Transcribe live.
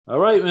All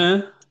right,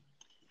 man.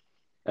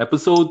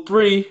 Episode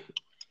 3,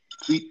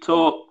 Tweet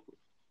Talk,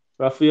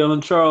 Raphael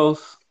and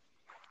Charles.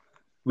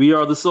 We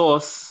are the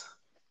sauce.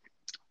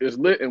 It's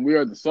lit and we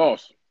are the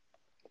sauce.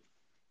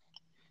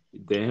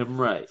 You're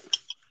damn right.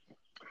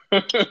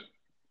 All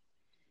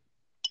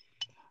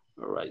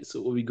right,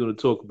 so what are we going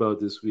to talk about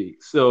this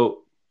week?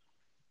 So,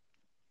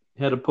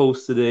 had a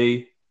post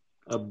today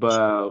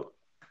about,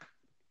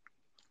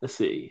 let's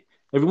see,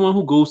 everyone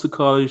who goes to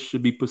college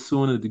should be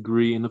pursuing a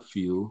degree in a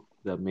field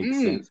that makes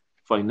mm, sense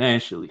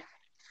financially.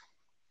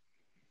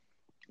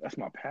 that's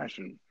my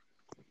passion.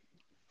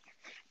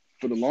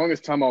 For the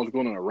longest time, I was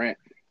going on a rant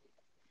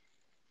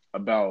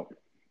about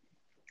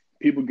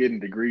people getting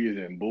degrees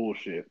and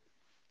bullshit.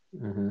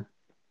 Hmm.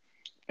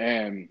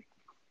 And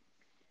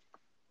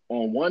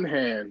on one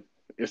hand,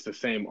 it's the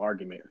same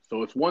argument.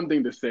 So it's one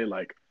thing to say,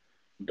 like,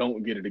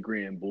 don't get a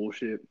degree in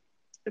bullshit.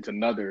 It's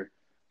another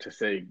to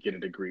say, get a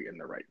degree in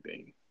the right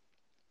thing.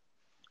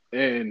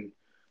 And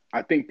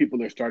I think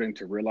people are starting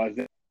to realize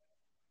that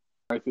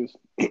crisis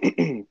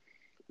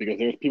because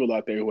there's people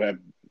out there who have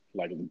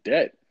like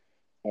debt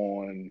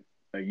on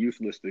a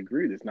useless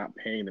degree that's not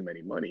paying them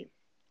any money.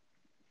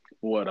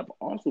 But what I've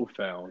also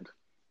found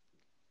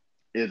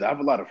is I have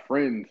a lot of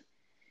friends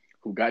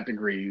who got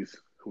degrees,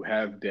 who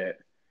have debt,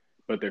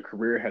 but their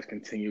career has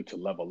continued to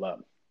level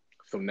up.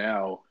 So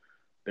now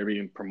they're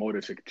being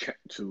promoted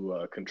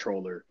to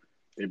controller,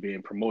 they're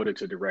being promoted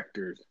to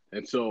directors,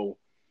 and so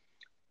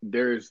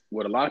there's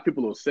what a lot of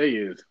people will say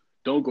is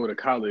don't go to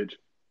college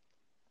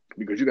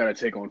because you got to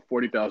take on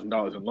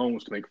 $40,000 in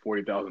loans to make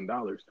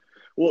 $40,000.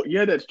 Well,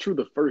 yeah, that's true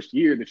the first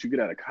year that you get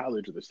out of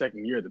college, or the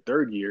second year, the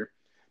third year.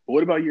 But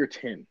what about year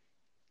 10?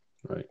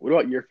 Right. What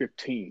about year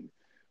 15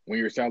 when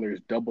your salary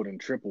is doubled and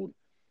tripled?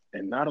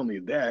 And not only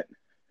that,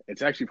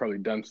 it's actually probably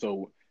done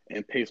so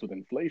in pace with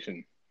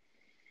inflation.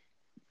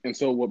 And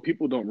so what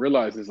people don't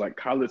realize is like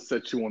college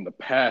sets you on the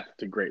path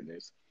to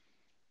greatness.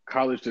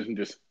 College doesn't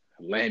just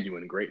land you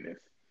in greatness.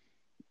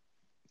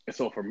 And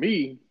so for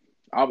me,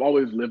 I've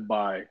always lived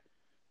by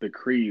the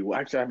creed. Well,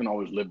 actually, I haven't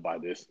always lived by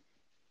this,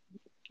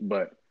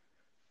 but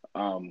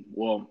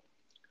well,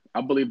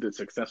 I believe that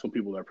successful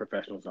people are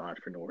professionals and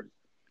entrepreneurs.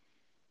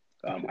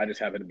 I just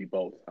happen to be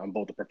both. I'm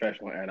both a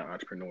professional and an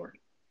entrepreneur.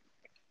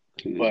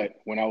 But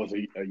when I was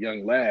a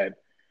young lad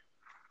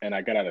and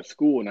I got out of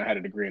school and I had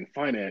a degree in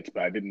finance,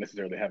 but I didn't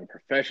necessarily have a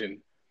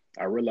profession,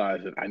 I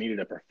realized that I needed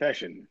a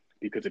profession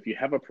because if you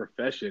have a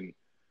profession,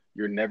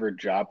 you're never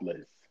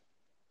jobless.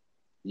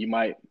 You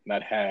might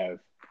not have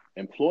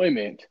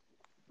employment,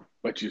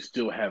 but you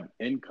still have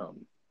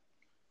income.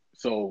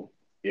 So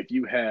if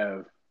you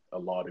have a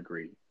law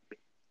degree,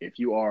 if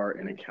you are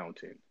an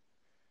accountant,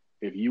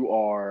 if you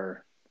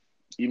are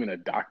even a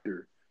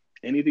doctor,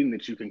 anything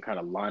that you can kind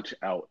of launch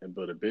out and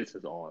build a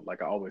business on,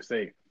 like I always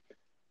say,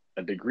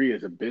 a degree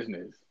is a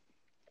business,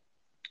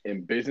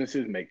 and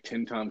businesses make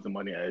 10 times the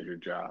money as your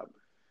job.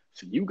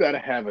 So you got to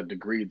have a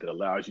degree that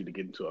allows you to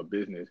get into a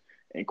business.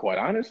 And quite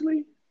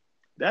honestly,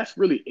 that's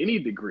really any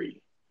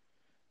degree.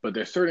 But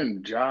there's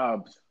certain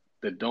jobs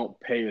that don't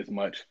pay as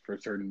much for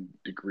certain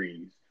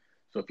degrees.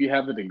 So if you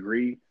have a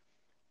degree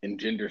in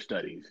gender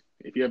studies,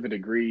 if you have a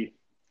degree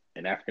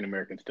in African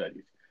American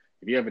studies,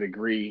 if you have a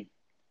degree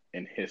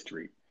in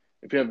history,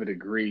 if you have a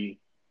degree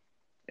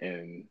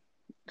in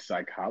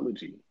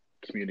psychology,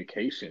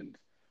 communications,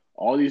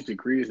 all these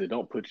degrees that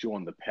don't put you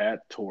on the path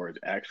towards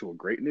actual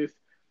greatness,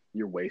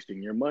 you're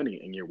wasting your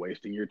money and you're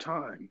wasting your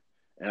time.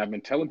 And I've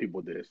been telling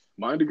people this.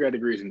 My undergrad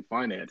degree is in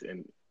finance,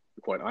 and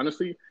quite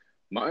honestly,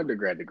 my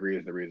undergrad degree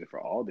is the reason for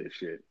all this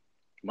shit.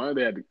 My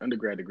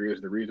undergrad degree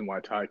is the reason why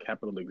Tide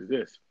Capital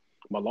exists.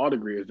 My law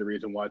degree is the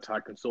reason why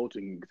Tide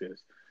Consulting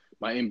exists.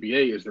 My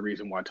MBA is the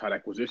reason why Tide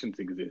Acquisitions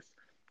exists.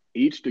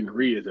 Each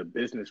degree is a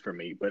business for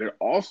me, but it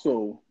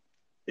also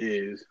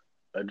is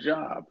a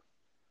job.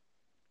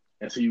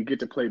 And so you get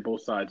to play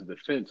both sides of the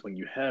fence when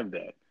you have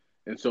that.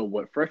 And so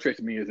what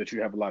frustrates me is that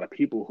you have a lot of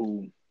people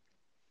who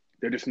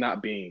they're just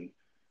not being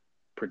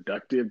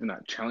productive, they're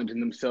not challenging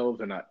themselves,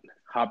 they're not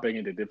hopping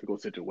into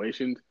difficult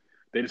situations.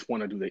 They just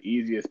want to do the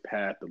easiest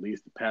path, the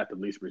path of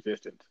least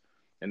resistance.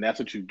 And that's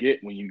what you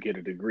get when you get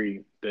a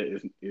degree that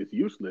is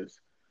useless.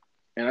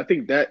 And I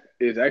think that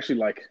is actually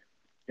like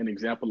an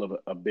example of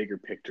a bigger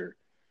picture.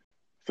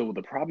 So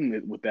the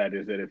problem with that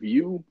is that if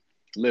you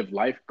live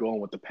life going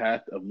with the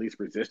path of least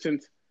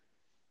resistance,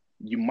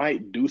 you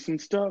might do some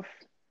stuff,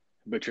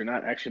 but you're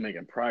not actually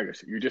making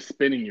progress. You're just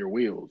spinning your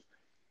wheels.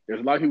 There's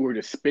a lot of people who are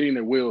just spinning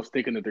their wheels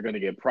thinking that they're going to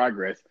get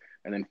progress.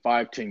 And then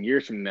 5, 10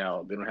 years from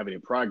now, they don't have any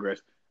progress.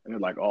 And they're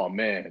like, oh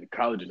man,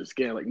 college is a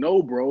scam. Like,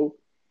 no, bro,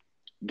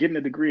 getting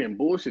a degree in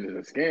bullshit is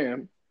a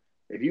scam.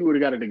 If you would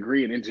have got a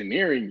degree in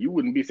engineering, you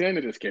wouldn't be saying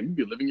it's a scam. You'd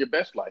be living your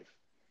best life.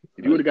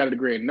 If you would Right. have got a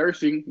degree in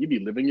nursing, you'd be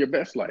living your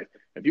best life.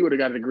 If you would have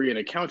got a degree in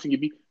accounting,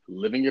 you'd be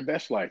living your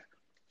best life.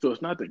 So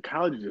it's not that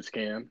college is a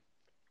scam.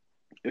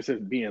 It's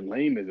just being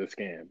lame is a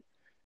scam.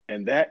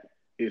 And that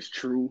is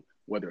true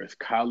whether it's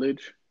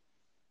college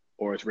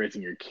or it's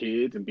raising your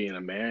kids and being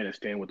a man and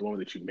staying with the woman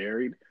that you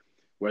married,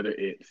 whether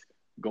it's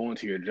going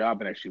to your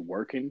job and actually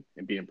working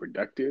and being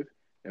productive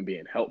and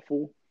being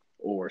helpful,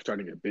 or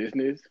starting a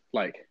business,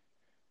 like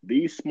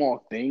these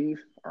small things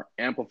are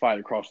amplified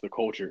across the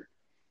culture.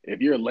 If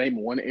you're lame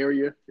in one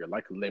area, you're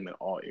likely lame in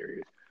all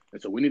areas.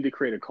 And so we need to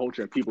create a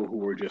culture of people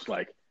who are just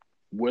like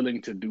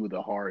willing to do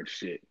the hard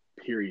shit,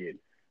 period.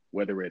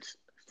 Whether it's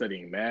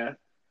studying math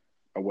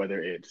or whether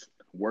it's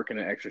working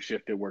an extra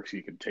shift at work so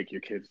you can take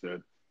your kids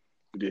to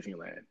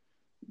Disneyland.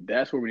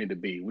 That's where we need to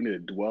be. We need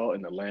to dwell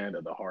in the land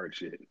of the hard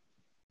shit.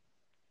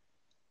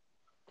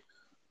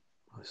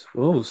 I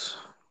suppose.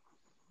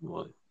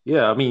 Well,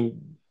 yeah, I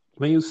mean,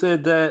 when you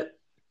said that,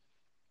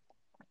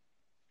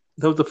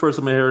 that was the first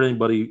time I heard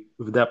anybody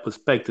with that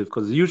perspective.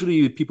 Because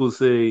usually people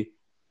say,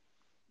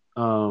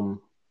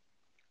 um,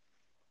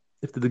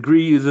 if the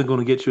degree isn't going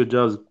to get you a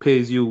job, it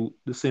pays you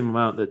the same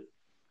amount that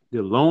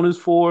the loan is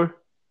for,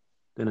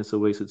 then it's a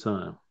waste of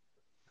time.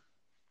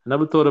 I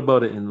never thought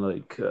about it in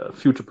like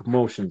future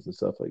promotions and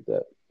stuff like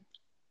that.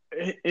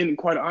 And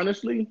quite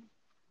honestly,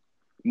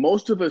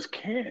 most of us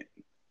can't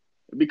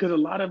because a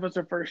lot of us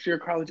are first year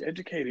college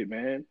educated,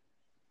 man.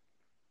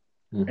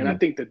 And I Hmm.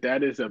 think that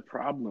that is a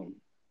problem.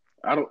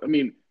 I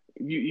mean,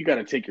 you got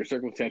to take your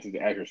circumstances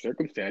as your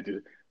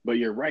circumstances, but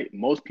you're right.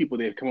 Most people,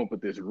 they've come up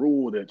with this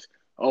rule that's,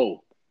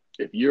 oh,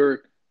 if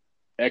your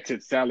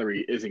exit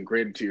salary isn't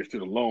graded to your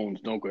student loans,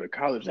 don't go to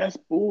college. That's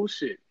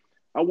bullshit.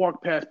 I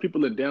walk past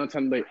people in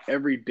downtown LA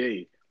every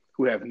day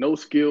who have no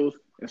skills,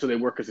 and so they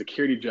work a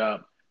security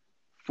job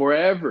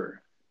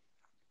forever,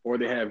 or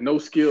they have no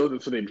skills,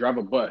 and so they drive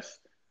a bus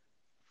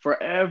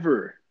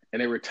forever,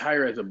 and they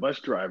retire as a bus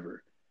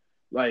driver.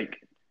 Like,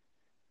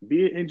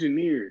 be an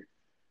engineer,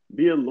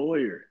 be a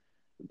lawyer,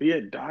 be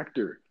a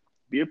doctor,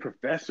 be a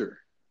professor.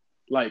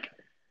 Like,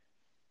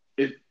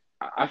 it.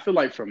 I feel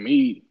like for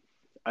me,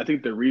 I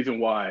think the reason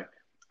why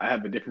I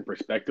have a different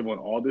perspective on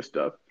all this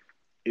stuff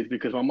is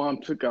because my mom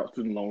took out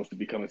student loans to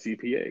become a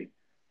CPA.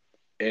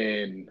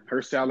 And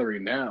her salary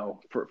now,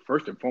 for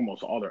first and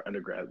foremost, all their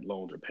undergrad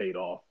loans are paid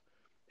off,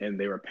 and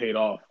they were paid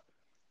off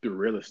through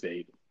real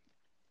estate.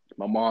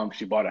 My mom,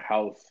 she bought a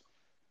house.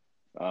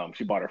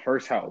 She bought her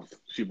first house.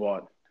 She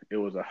bought it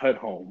was a HUD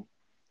home,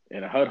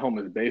 and a HUD home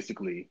is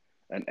basically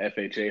an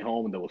FHA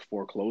home that was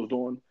foreclosed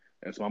on.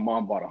 And so my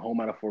mom bought a home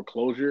out of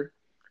foreclosure.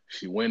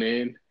 She went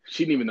in.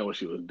 She didn't even know what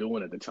she was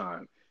doing at the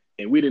time,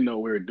 and we didn't know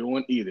what we were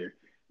doing either.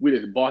 We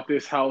just bought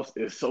this house.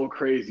 It's so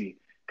crazy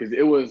because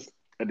it was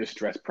a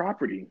distressed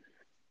property.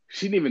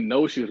 She didn't even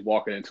know she was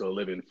walking into a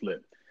living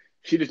flip.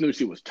 She just knew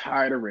she was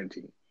tired of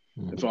renting.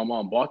 And so Hmm. my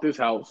mom bought this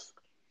house.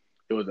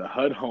 It was a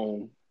HUD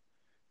home.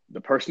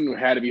 The person who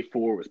had it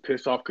before was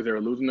pissed off because they were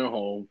losing their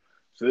home.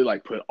 So they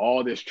like put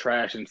all this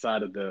trash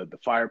inside of the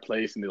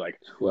fireplace, and they like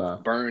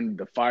Wow. burned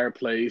the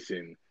fireplace.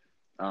 And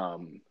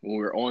when we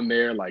were on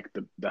there, like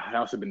the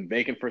house had been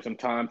vacant for some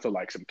time. So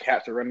like some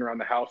cats are running around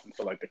the house. And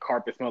so like the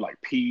carpet smelled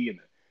like pee, and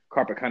the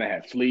carpet kind of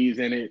had fleas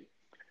in it.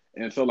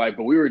 And so like,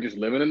 but we were just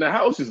living in the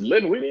house, just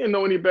living. We didn't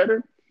know any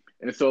better.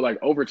 And so like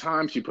over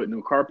time, she put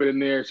new carpet in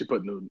there. She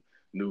put new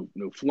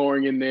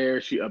flooring in there.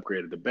 She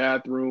upgraded the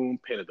bathroom,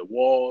 painted the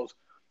walls,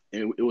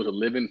 and it was a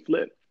living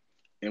flip.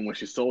 And when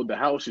she sold the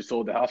house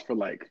for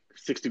like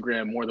 60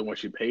 grand more than what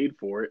she paid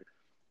for it.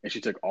 And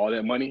she took all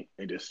that money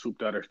and just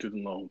swooped out her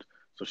student loans.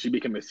 So she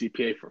became a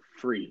CPA for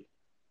free.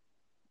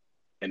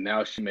 And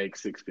now she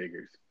makes six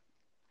figures.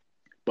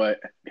 But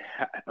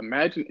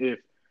imagine if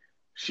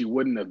she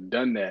wouldn't have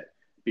done that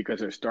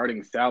because her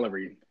starting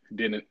salary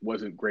didn't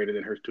wasn't greater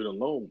than her student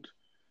loans.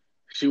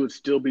 She would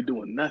still be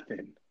doing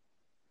nothing.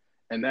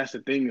 And that's the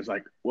thing is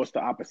like, what's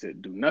the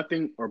opposite? Do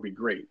nothing or be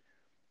great.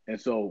 And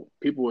so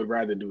people would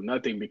rather do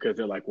nothing because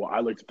they're like, well, I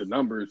looked at the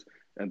numbers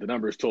and the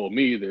numbers told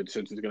me that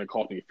since it's going to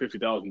cost me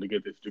 50,000 to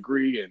get this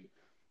degree and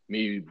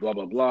me blah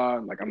blah blah,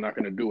 like I'm not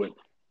going to do it.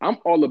 I'm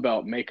all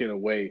about making a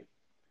way,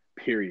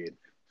 period.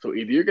 So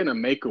either you're going to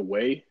make a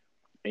way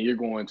and you're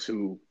going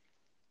to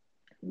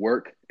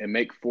work and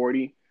make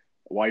 40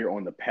 while you're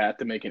on the path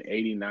to making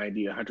 80,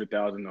 90,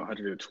 100,000,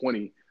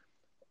 120,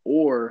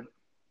 or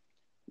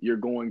you're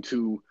going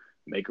to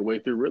make a way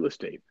through real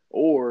estate,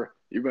 or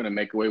you're going to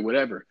make a way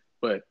whatever.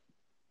 But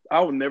I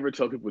would never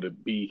tell people to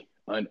be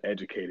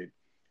uneducated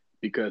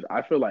because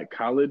I feel like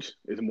college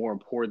is more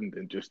important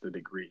than just the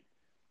degree.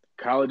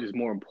 College is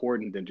more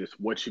important than just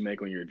what you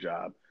make on your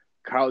job.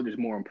 College is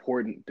more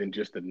important than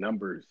just the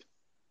numbers.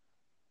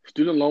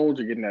 Student loans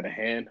are getting out of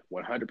hand.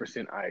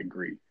 100%, I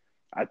agree.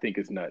 I think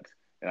it's nuts.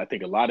 And I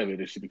think a lot of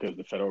it is because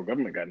the federal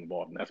government got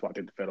involved. And that's why I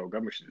think the federal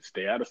government should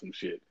stay out of some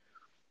shit.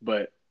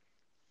 But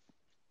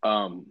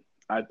um,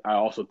 I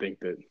also think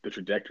that the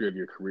trajectory of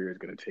your career is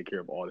going to take care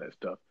of all that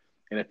stuff.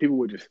 And if people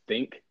would just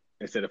think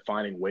instead of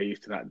finding ways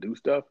to not do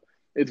stuff,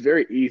 it's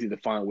very easy to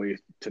find ways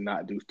to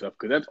not do stuff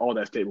because that's all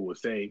that statement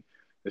was saying.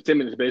 The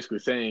statement is basically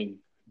saying,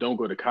 don't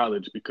go to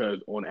college because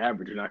on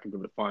average, you're not going to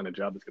be able to find a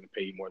job that's going to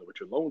pay you more than what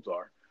your loans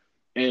are.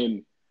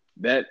 And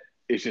that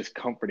is just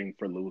comforting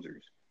for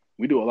losers.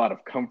 We do a lot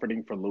of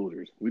comforting for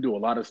losers. We do a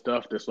lot of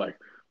stuff that's like,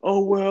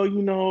 oh,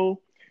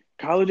 well,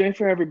 college ain't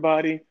for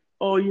everybody.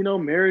 Oh,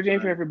 marriage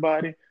ain't for Right.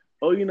 everybody.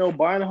 Oh,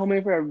 buying a home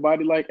ain't for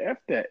everybody. Like, F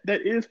that.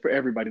 That is for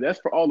everybody. That's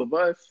for all of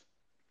us.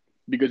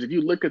 Because if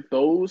you look at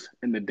those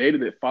and the data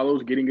that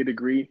follows getting a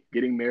degree,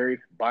 getting married,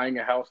 buying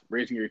a house,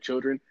 raising your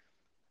children,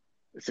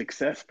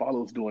 success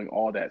follows doing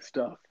all that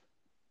stuff.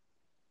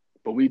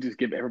 But we just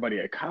give everybody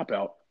a cop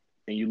out,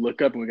 and you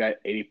look up and we got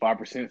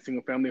 85%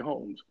 single family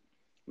homes.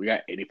 We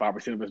got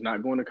 85% of us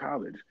not going to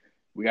college.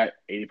 We got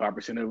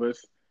 85% of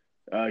us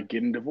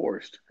getting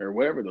divorced or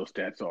whatever those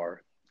stats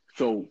are.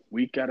 So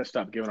we got to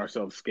stop giving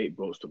ourselves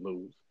scapegoats to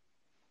lose.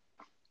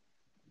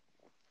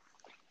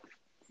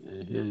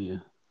 I hear you.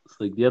 It's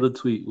like the other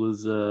tweet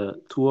was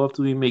too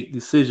often we make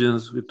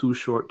decisions with too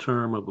short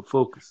term of a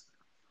focus.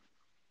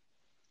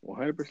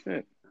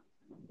 100%.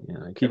 Yeah,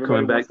 I keep Everybody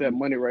coming wants back. that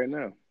money right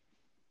now.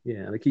 Yeah,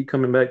 and I keep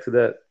coming back to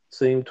that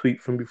same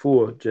tweet from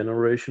before.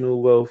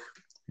 Generational wealth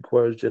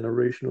requires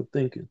generational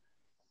thinking.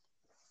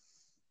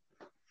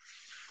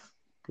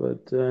 But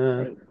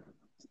Right.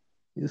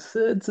 you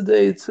said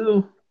today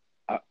too,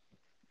 I,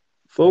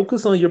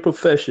 focus on your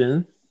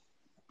profession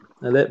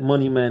and let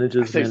money I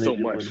managers say manage so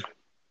your much. money.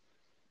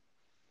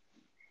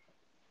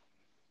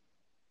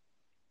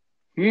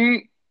 Hmm.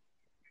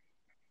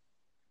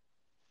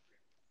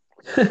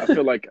 I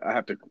feel like I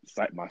have to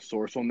cite my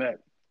source on that,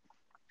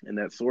 and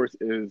that source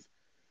is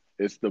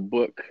it's the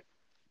book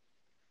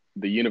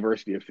 "The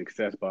University of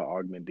Success" by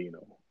Og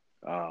Mandino.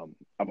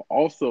 I've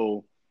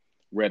also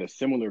read a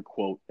similar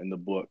quote in the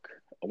book.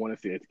 I want to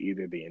say it's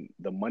either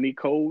the money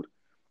code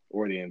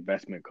or the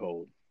investment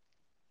code.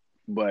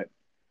 But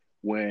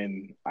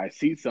when I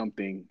see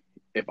something,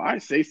 if I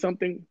say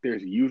something,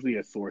 there's usually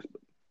a source.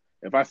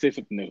 If I say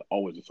something, there's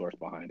always a source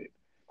behind it.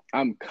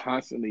 I'm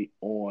constantly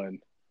on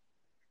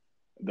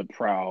the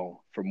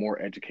prowl for more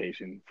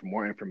education, for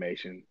more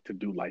information to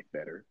do life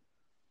better.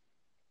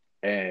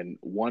 And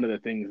one of the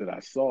things that I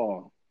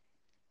saw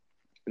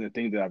and the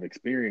things that I've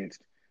experienced,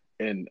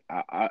 and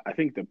I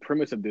think the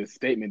premise of this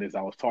statement is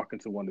I was talking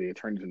to one of the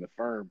attorneys in the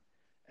firm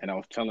and I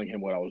was telling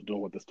him what I was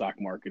doing with the stock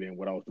market and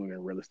what I was doing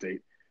in real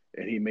estate.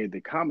 And he made the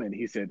comment,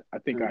 he said, I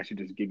think I should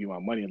just give you my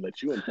money and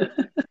let you invest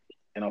it.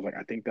 And I was like,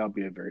 I think that'll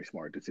be a very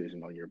smart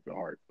decision on your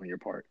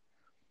part.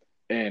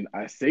 And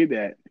I say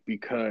that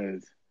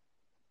because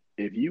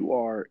if you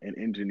are an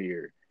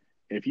engineer,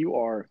 if you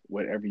are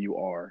whatever you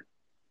are,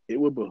 it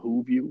would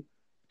behoove you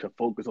to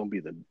focus on be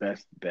the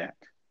best that,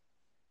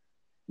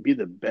 be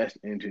the best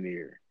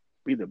engineer,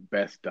 be the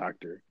best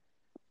doctor,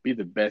 be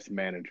the best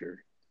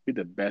manager, be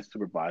the best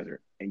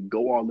supervisor, and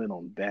go all in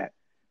on that.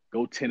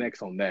 Go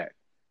 10x on that.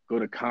 Go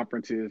to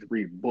conferences,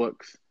 read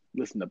books,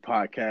 listen to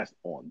podcasts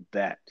on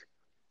that,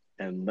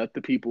 and let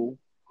the people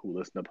who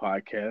listen to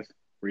podcasts,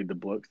 read the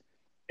books,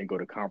 and go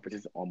to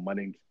conferences on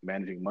money,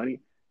 manage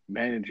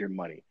your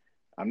money.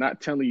 I'm not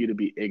telling you to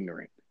be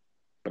ignorant,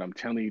 but I'm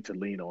telling you to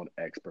lean on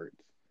experts.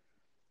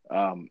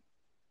 Um,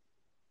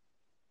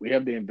 we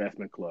have the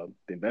investment club.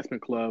 The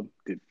investment club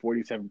did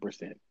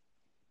 47%.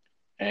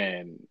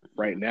 And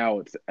right now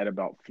it's at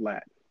about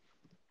flat.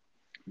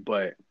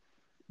 But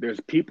there's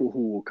people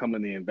who will come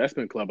in the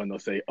investment club and they'll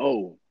say,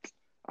 oh,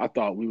 I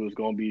thought we was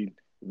going to be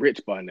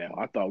rich by now.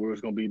 I thought we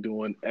was going to be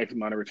doing X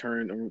amount of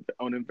return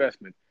on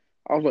investment.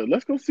 I was like,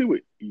 let's go see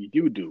what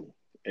you do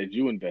as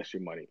you invest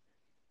your money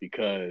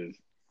because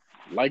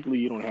likely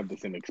you don't have the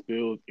same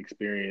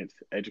experience,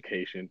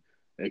 education,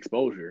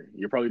 exposure.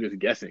 You're probably just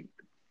guessing,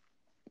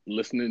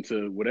 listening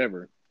to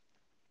whatever.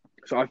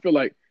 So I feel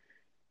like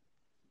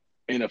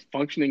in a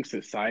functioning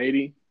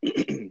society,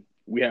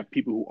 we have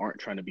people who aren't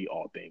trying to be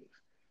all things.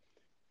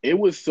 It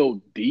was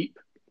so deep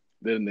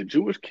that in the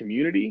Jewish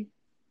community,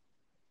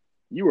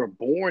 you were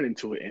born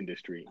into an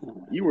industry.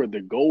 You were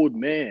the gold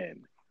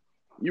man.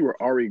 You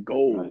were Ari Right.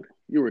 Gold.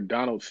 You were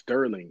Donald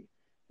Sterling.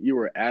 You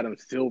were Adam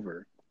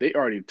Silver. They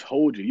already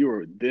told you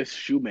were this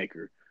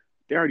shoemaker.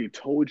 They already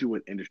told you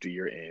what industry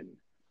you're in.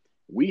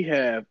 We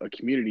have a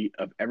community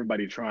of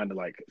everybody trying to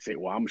like say,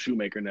 well, I'm a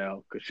shoemaker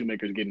now because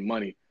shoemakers getting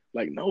money.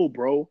 Like, no,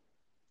 bro.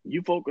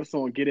 You focus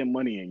on getting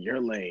money in your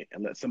lane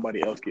and let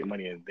somebody else get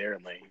money in their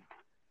lane.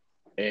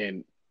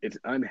 And it's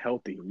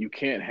unhealthy. You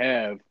can't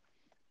have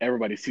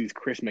everybody sees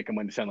Chris making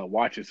money selling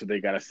watches, so they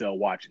gotta sell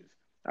watches.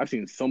 I've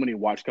seen so many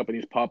watch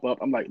companies pop up.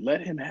 I'm like, let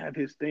him have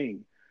his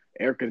thing.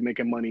 Erica's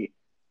making money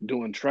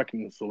doing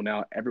trucking, so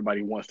now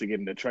everybody wants to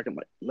get into trucking.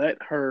 Like, let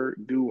her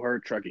do her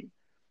trucking.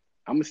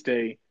 I'm gonna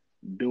stay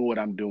doing what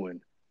I'm doing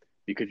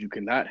because you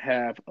cannot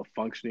have a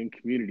functioning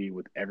community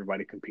with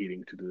everybody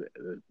competing to do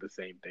the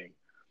same thing.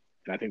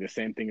 And I think the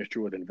same thing is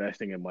true with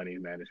investing and money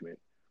management.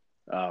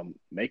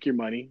 Make your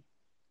money.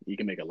 You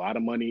can make a lot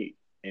of money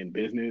in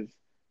business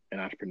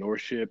and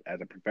entrepreneurship as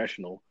a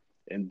professional.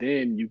 And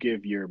then you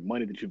give your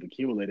money that you've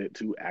accumulated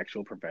to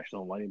actual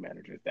professional money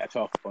managers. That's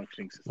how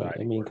functioning Right. I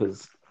society mean, works.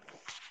 because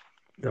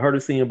the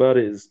hardest thing about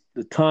it is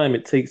the time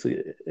it takes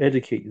to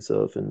educate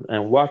yourself and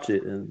watch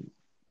it and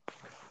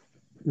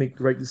make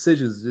the right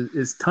decisions.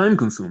 It's time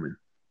consuming.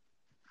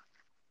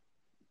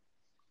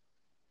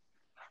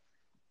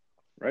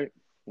 Right?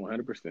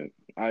 100%.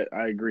 I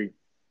agree.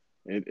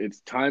 It's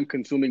time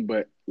consuming,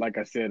 but like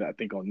I said, I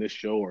think on this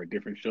show or a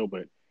different show,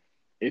 but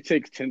it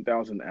takes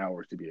 10,000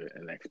 hours to be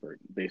an expert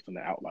based on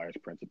the outliers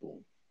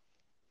principle.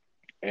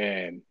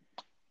 And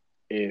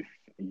if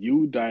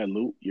you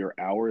dilute your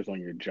hours on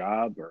your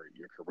job or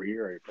your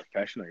career or your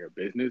profession or your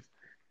business,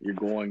 you're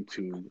going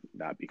to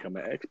not become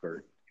an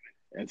expert.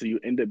 And so you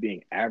end up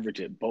being average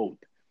at both.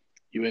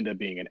 You end up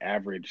being an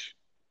average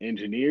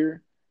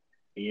engineer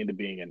and you end up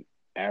being an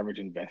average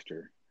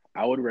investor.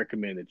 I would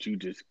recommend that you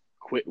just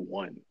quit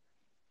one.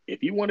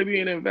 If you want to be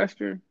an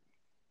investor,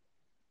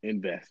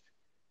 invest.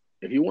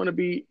 If you want to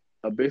be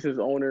a business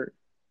owner,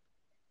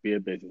 be a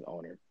business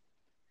owner.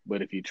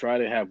 But if you try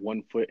to have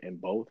one foot in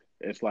both,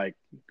 it's like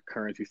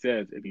Currency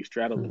says, if you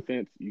straddle the Mm.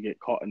 fence, you get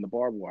caught in the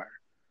barbed wire.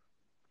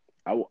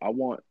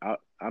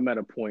 I'm at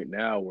a point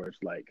now where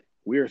it's like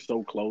we are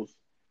so close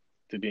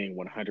to being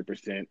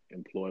 100%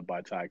 employed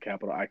by Tide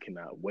Capital. I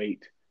cannot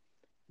wait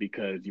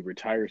because you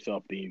retire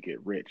yourself, then you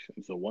get rich.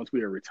 And so once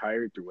we are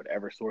retired through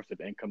whatever source of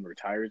income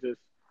retires us,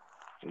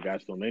 we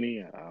got so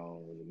many, I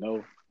don't really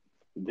know.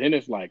 Then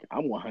it's like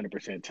I'm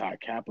 100%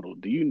 Tide Capital.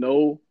 Do you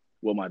know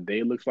what my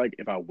day looks like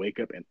if I wake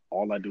up and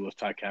all I do is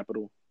Tide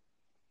Capital?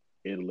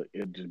 It'll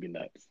just be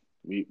nuts.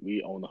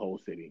 We own the whole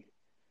city,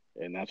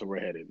 and that's where we're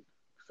headed.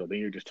 So then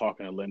you're just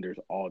talking to lenders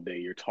all day.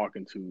 You're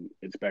talking to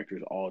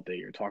inspectors all day.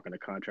 You're talking to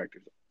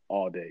contractors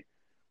all day.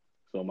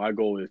 So my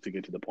goal is to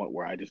get to the point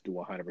where I just do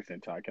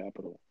 100% Tide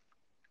Capital,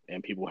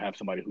 and people have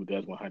somebody who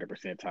does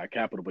 100% Tide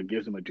Capital, but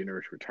gives them a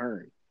generous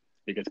return.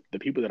 Because the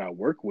people that I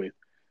work with,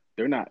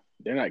 they're not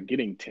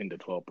getting 10 to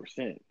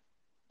 12%.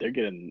 They're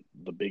getting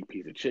the big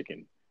piece of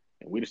chicken,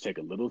 and we just take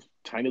a little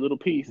tiny little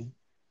piece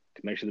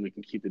to make sure that we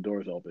can keep the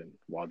doors open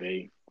while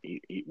they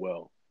eat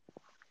well.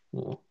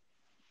 Yeah.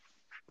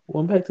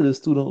 Going back to the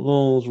student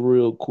loans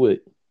real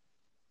quick.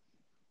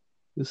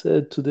 You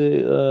said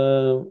today,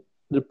 the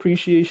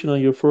appreciation on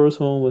your first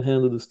home will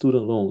handle the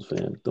student loans,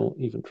 fam. Don't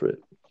even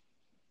trip.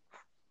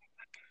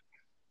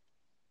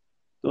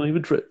 Don't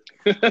even trip.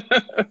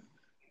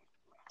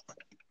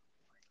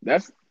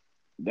 that's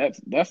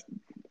that's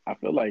I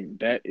feel like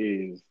that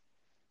is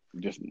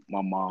just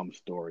my mom's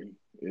story.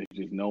 It's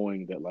just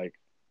knowing that like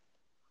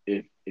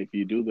if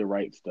you do the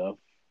right stuff,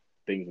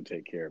 things will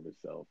take care of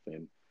itself,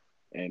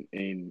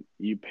 and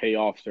you pay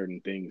off certain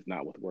things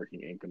not with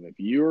working income. If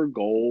your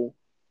goal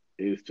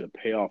is to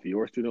pay off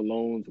your student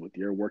loans with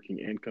your working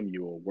income,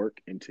 you will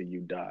work until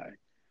you die.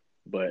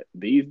 But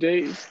these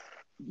days,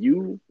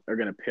 you are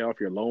going to pay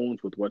off your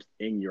loans with what's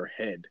in your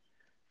head,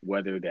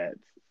 whether that's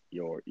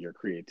your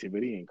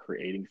creativity and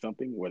creating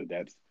something, whether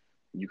that's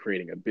you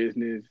creating a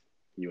business,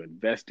 you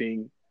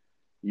investing,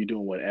 you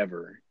doing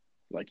whatever.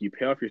 Like you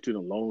pay off your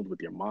student loans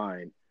with your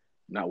mind,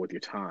 not with your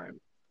time.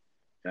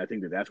 And I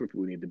think that that's where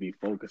people need to be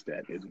focused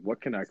at is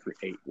what can I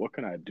create? What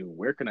can I do?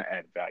 Where can I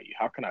add value?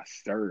 How can I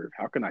serve?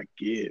 How can I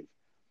give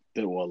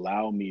that will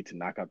allow me to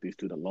knock out these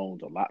student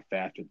loans a lot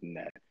faster than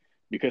that?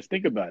 Because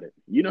think about it.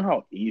 You know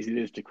how easy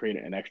it is to create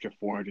an extra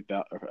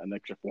 400,000 or an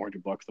extra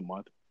 400 bucks a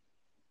month?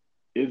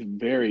 It's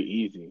very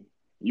easy.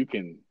 You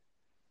can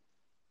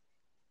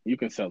you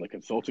can sell a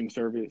consulting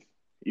service,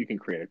 you can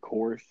create a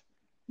course,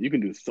 you can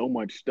do so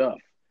much stuff.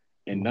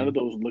 And none Hmm. of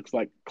those looks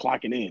like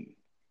clocking in.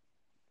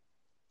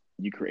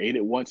 You create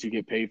it once, you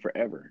get paid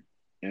forever.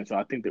 And so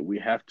I think that we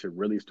have to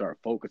really start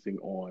focusing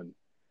on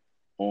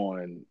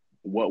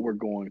what we're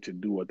going to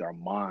do with our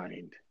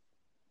mind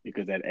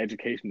because that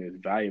education is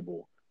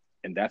valuable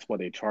and that's why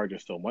they charge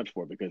us so much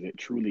for it because it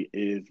truly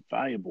is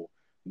valuable.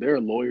 There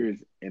are lawyers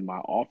in my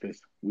office,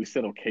 we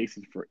settle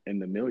cases for in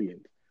the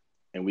millions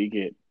and we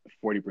get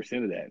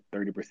 40% of that,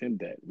 30% of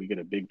that. We get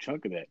a big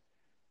chunk of that.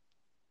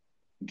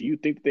 Do you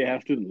think they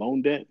have student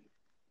loan debt?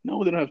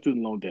 No, they don't have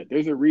student loan debt.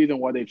 There's a reason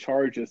why they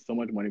charge us so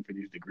much money for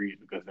these degrees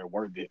because they're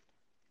worth it.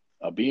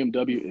 A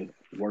BMW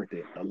is worth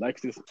it. A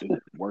Lexus is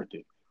worth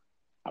it.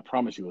 I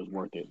promise you, it's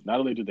worth it. Not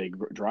only do they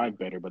drive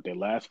better, but they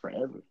last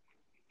forever.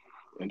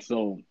 And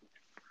so,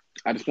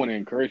 I just want to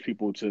encourage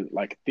people to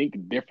like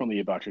think differently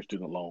about your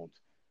student loans.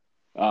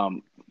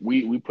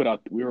 We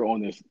were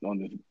on this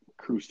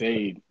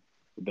crusade,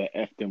 the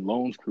F them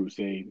loans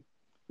crusade,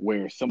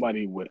 where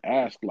somebody would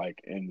ask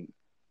like, and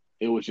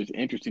it was just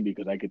interesting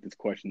because I get this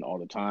question all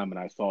the time, and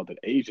I saw that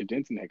Asia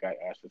Denton had got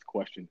asked this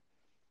question,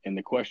 and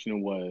the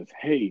question was,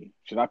 "Hey,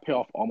 should I pay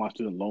off all my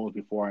student loans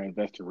before I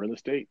invest in real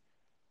estate?"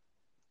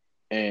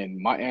 And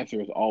my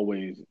answer is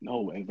always,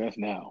 "No, invest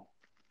now.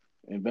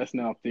 Invest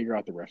now, figure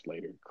out the rest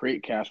later.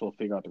 Create cash flow,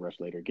 figure out the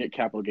rest later. Get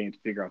capital gains,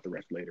 figure out the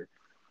rest later."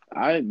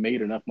 I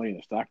made enough money in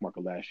the stock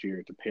market last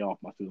year to pay off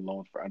my student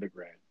loans for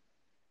undergrad,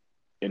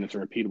 and it's a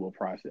repeatable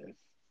process.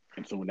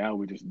 And so now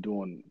we're just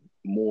doing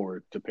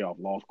more to pay off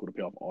law school, to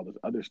pay off all this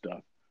other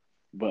stuff.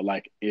 But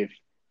like if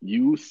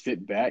you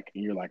sit back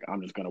and you're like,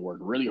 I'm just gonna work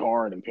really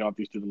hard and pay off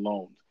these student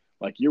loans,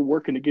 like you're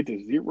working to get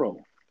to zero.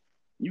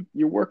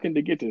 You're working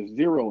to get to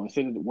zero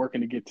instead of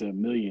working to get to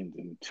millions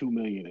and 2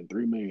 million and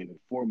 3 million and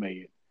 4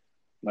 million.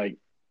 Like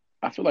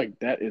I feel like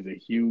that is a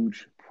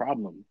huge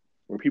problem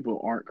where people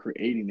aren't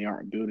creating, they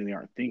aren't building, they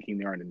aren't thinking,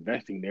 they aren't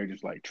investing. They're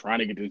just like trying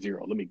to get to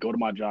zero. Let me go to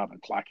my job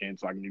and clock in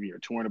so I can give you your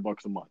 200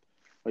 bucks a month.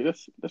 Like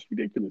that's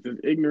ridiculous. It's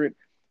ignorant,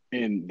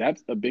 and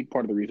that's a big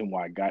part of the reason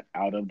why I got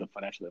out of the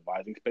financial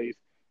advising space.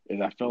 Is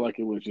I felt like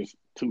it was just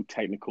too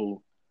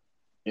technical.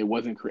 It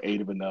wasn't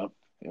creative enough,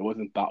 It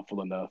wasn't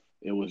thoughtful enough.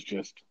 It was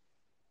just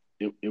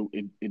it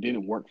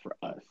didn't work for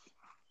us.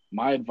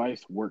 My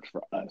advice works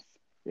for us.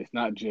 It's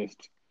not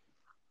just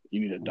you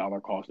need a dollar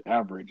cost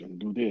average and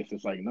do this.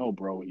 It's like, no,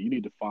 bro, you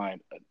need to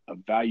find a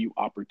value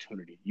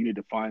opportunity. You need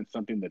to find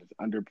something that is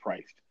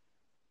underpriced.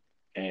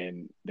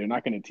 And they're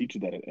not going to teach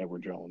you that at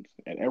Edward Jones.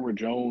 At Edward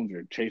Jones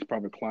or Chase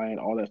Private Client,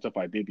 all that stuff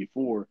I did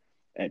before,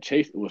 at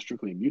Chase, it was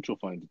strictly mutual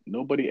funds.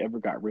 Nobody ever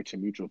got rich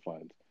in mutual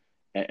funds.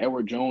 At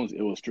Edward Jones,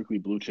 it was strictly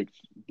blue chip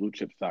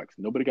stocks.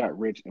 Nobody got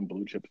rich in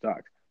blue chip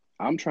stocks.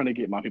 I'm trying to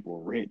get my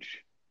people rich.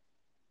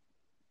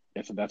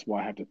 And so that's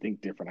why I have to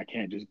think different. I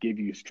can't just give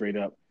you straight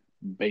up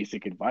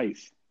basic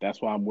advice.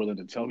 That's why I'm willing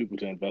to tell people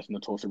to invest in the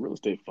Tulsa real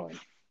estate fund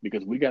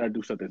because we got to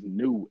do something that's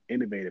new,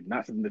 innovative,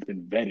 not something that's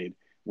been vetted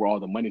where all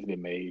the money's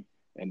been made.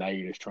 And now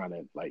you're just trying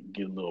to like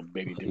get a little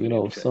baby You dividend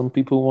know, check. some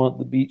people want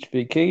the beach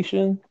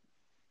vacation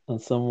and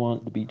some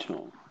want the beach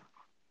home.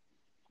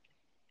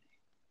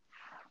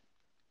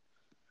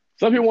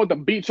 Some people want the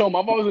beach home.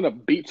 I've always been a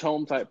beach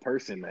home type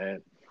person,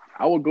 man.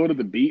 I would go to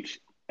the beach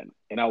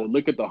and I would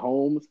look at the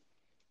homes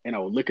and I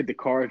would look at the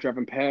cars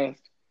driving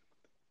past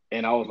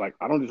and I was like,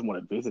 I don't just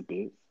want to visit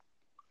this.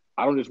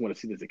 I don't just want to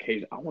see this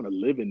occasion. I want to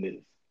live in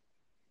this.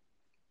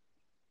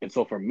 And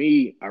so for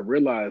me, I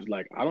realized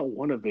like I don't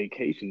want a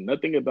vacation.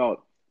 Nothing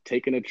about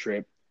taking a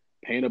trip,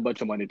 paying a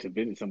bunch of money to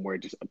visit somewhere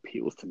just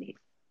appeals to me.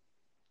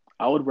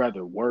 I would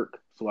rather work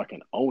so I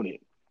can own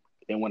it.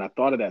 And when I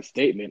thought of that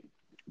statement,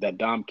 that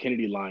Dom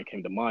Kennedy line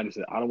came to mind. He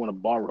said, I don't want to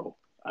borrow.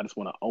 I just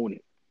want to own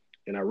it.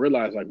 And I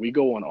realized like we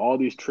go on all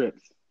these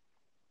trips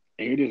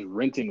and you're just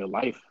renting a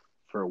life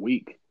for a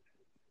week.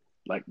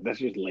 Like that's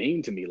just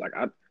lame to me. Like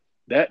I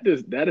that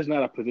is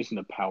not a position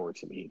of power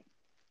to me.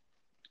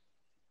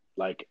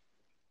 Like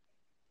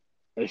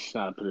it's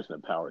not a position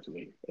of power to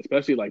me,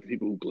 especially like the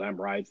people who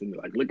glamorize and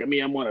like, look at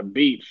me, I'm on a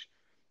beach.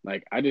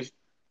 Like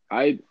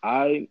I've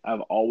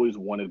always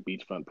wanted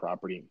beachfront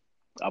property.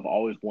 I've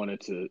always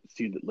wanted to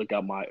look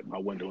out my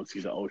window and see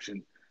the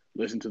ocean,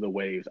 listen to the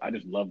waves. I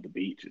just love the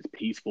beach. It's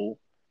peaceful.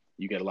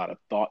 You get a lot of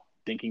thought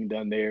thinking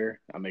done there.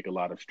 I make a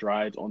lot of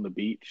strides on the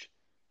beach.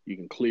 You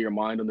can clear your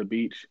mind on the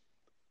beach,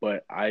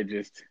 but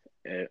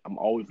I'm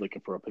always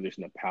looking for a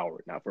position of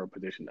power, not for a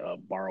position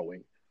of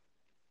borrowing.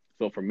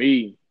 So for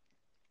me,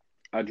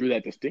 I drew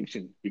that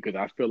distinction because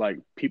I feel like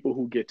people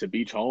who get to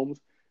beach homes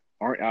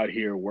aren't out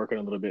here working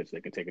a little bit so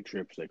they can take a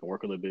trip, so they can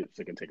work a little bit so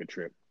they can take a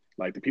trip.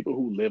 Like the people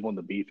who live on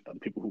the beach are the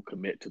people who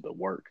commit to the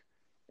work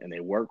and they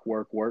work,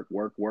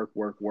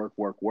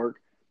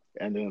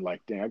 and then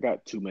like, dang, I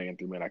got 2 million,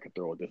 3 million I could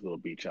throw at this little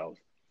beach house.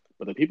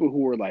 But the people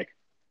who are like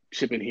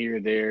chipping here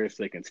and there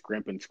so they can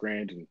scrimp and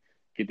scrounge and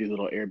get these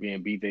little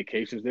Airbnb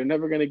vacations, they're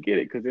never gonna get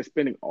it because they're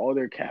spending all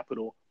their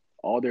capital,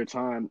 all their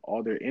time,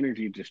 all their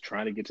energy just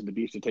trying to get to the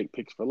beach to take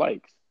pics for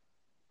likes.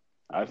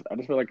 I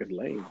just feel like it's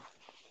lame.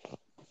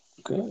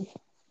 Okay.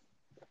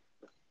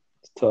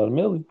 It's Todd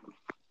Millie.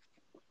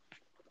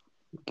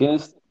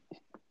 Getting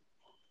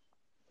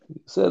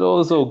said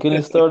also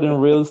getting started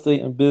in real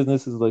estate and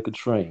business is like a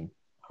train.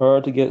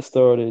 Hard to get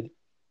started,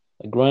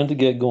 a grind to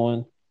get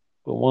going,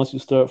 but once you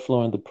start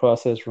flowing, the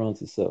process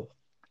runs itself.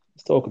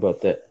 Let's talk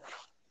about that.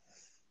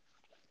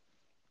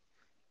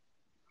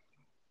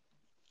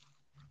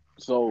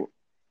 So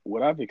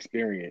what I've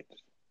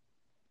experienced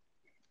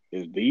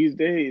is these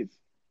days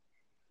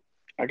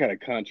I got a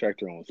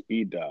contractor on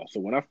speed dial. So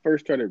when I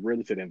first started real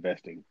estate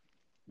investing,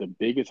 the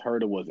biggest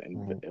hurdle was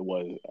Mhm. it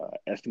was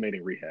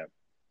estimating rehab.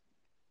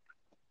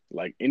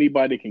 Like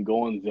anybody can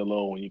go on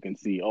Zillow and you can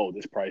see, oh,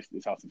 this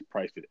house is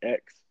priced at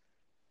X.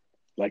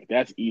 Like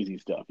that's easy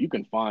stuff. You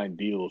can find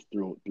deals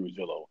through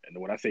Zillow, and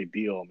when I say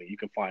deal, I mean you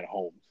can find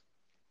homes.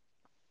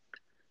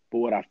 But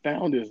what I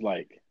found is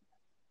like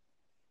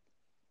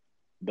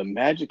the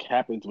magic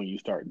happens when you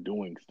start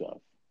doing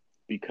stuff.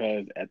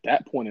 Because at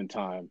that point in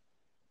time,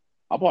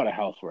 I bought a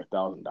house for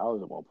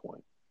 $1,000 at one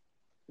point,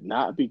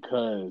 not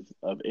because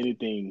of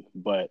anything,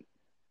 but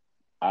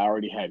I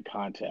already had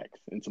contacts,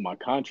 and so my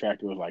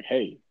contractor was like,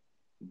 "Hey,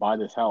 buy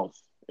this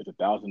house. It's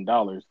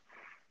 $1,000.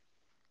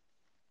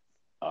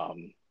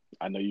 Um,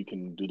 I know you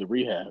can do the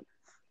rehab."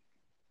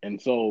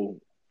 And so,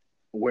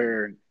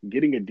 where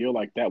getting a deal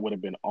like that would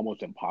have been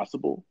almost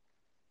impossible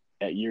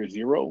at year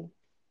zero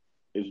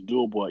is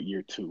doable at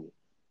year two.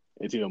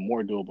 It's even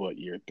more doable at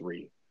year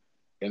three.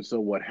 And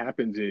so, what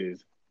happens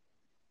is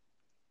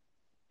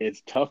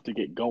it's tough to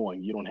get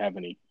going. You don't have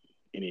any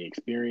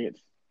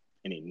experience,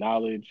 any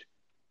knowledge,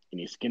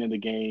 any skin in the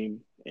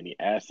game, any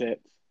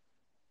assets.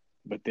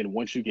 But then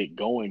once you get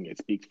going, it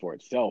speaks for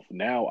itself.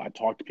 Now I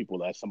talk to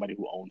people as somebody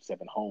who owns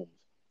 7 homes,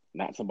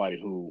 not somebody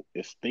who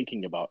is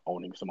thinking about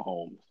owning some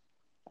homes.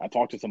 I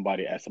talk to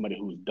somebody as somebody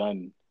who's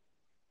done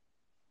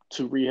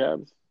 2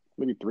 rehabs,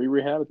 maybe 3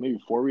 rehabs, maybe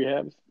 4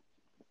 rehabs,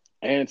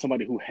 and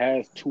somebody who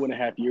has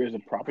 2.5 years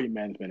of property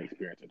management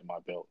experience under my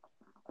belt.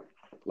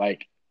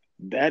 Like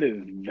that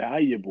is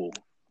valuable.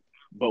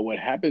 But what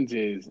happens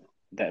is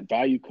that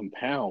value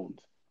compounds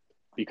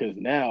because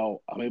now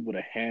I'm able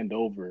to hand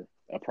over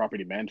a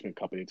property management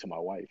company to my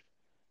wife.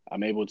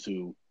 I'm able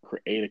to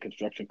create a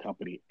construction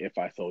company if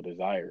I so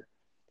desire.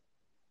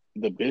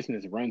 the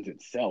business runs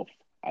itself.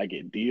 I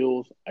get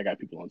deals. I got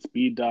people on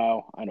speed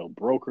dial. I know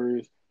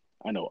brokers.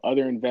 I know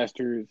other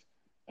investors.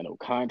 I know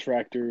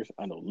contractors.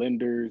 I know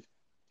lenders.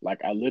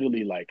 Like I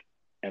literally like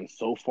am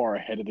so far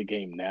ahead of the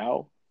game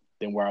now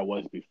than where I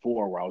was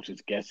before, where I was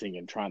just guessing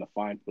and trying to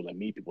find people and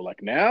meet people.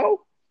 Like now,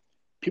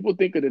 people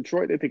think of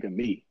Detroit, they think of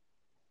me.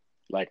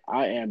 Like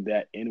I am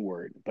that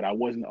inward, but I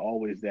wasn't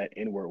always that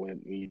inward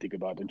when you think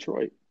about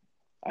Detroit.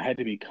 I had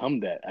to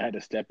become that. I had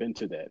to step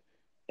into that.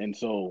 And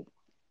so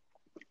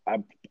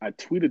I I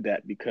tweeted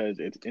that because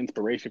it's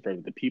inspiration for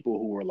the people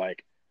who are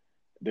like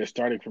they're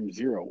starting from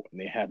zero and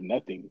they have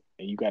nothing.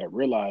 And you got to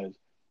realize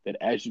that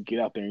as you get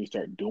out there and you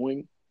start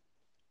doing,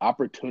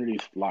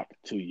 opportunities flock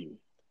to you.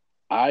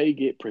 I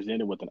get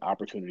presented with an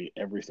opportunity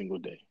every single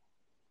day.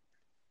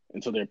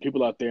 And so there are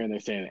people out there and they're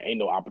saying ain't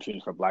no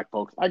opportunities for black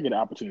folks. I get an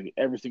opportunity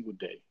every single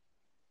day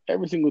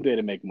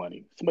to make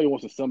money. Somebody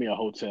wants to sell me a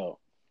hotel.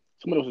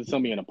 Somebody wants to sell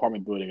me an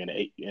apartment building in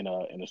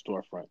a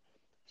storefront.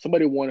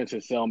 Somebody wanted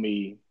to sell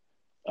me.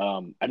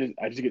 I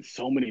just get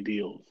so many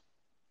deals.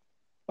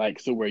 Like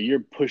so, where you're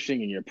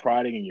pushing and you're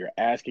prodding and you're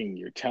asking and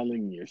you're telling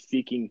and you're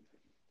seeking,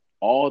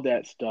 all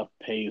that stuff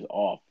pays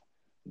off.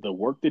 The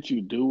work that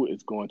you do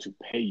is going to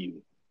pay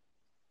you.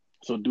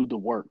 So do the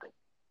work.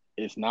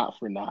 It's not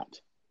for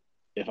naught.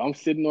 If I'm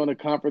sitting on a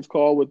conference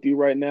call with you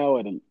right now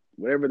at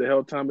whatever the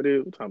hell time it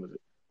is, what time is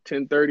it?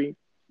 10:30.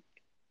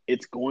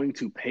 It's going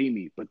to pay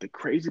me. But the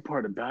crazy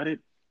part about it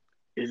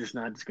is it's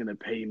not just going to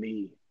pay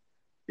me.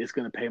 It's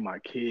going to pay my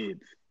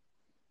kids.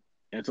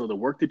 And so the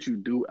work that you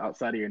do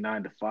outside of your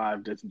 9 to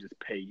 5 doesn't just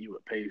pay you,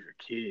 it pays your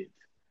kids.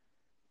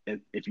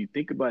 And if you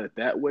think about it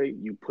that way,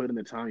 you put in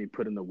the time, you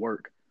put in the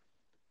work.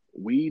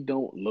 We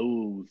don't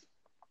lose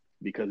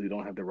because we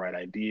don't have the right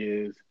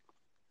ideas.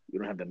 We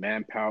don't have the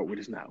manpower. We're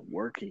just not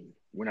working.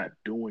 We're not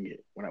doing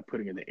it. We're not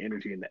putting in the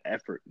energy and the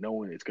effort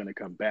knowing it's going to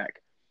come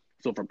back.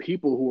 So for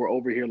people who are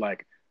over here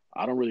like,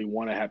 I don't really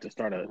want to have to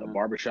start a Mhm.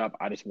 barbershop.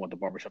 I just want the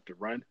barbershop to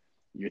run.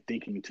 You're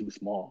thinking too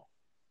small.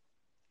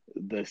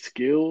 The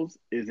skills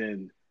is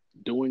in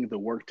doing the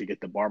work to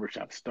get the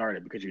barbershop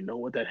started because you know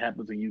what that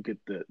happens when you get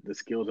the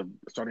skills of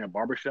starting a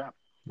barbershop?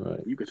 Right.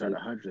 You can start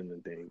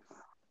 100 things.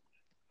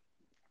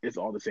 It's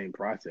all the same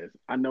process.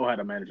 I know how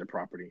to manage a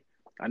property.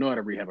 I know how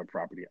to rehab a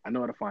property. I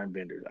know how to find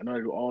vendors. I know how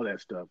to do all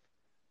that stuff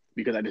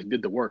because I just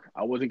did the work.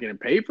 I wasn't getting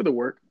paid for the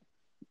work,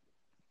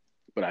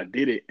 but I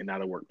did it and now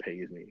the work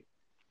pays me.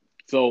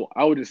 So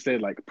I would just say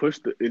like push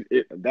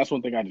that's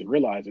one thing I just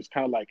realized. It's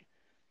kind of like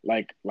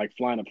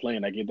flying a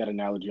plane. I give that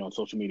analogy on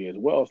social media as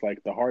well. It's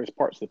like the hardest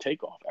part's the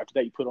takeoff. After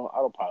that, you put on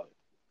autopilot.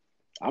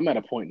 I'm at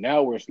a point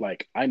now where it's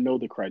like I know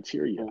the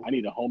criteria. I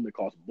need a home that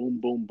costs boom,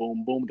 boom,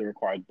 boom, boom. That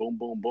requires boom,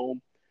 boom,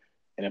 boom.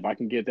 And if I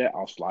can get that,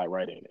 I'll slide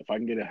right in. If I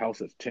can get a house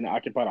that's tenant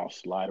occupied, I'll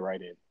slide right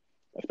in.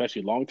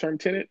 Especially long term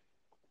tenant,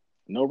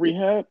 no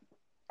rehab,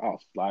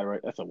 I'll slide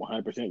right. That's a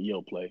 100%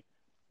 yield play.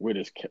 We're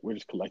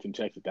just collecting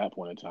checks at that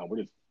point in time. We're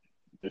just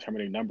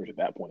determining numbers at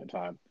that point in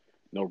time.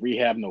 No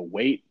rehab, no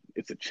wait.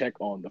 It's a check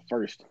on the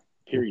first.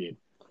 Period.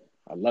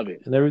 I love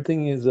it. And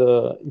everything is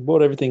you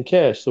bought everything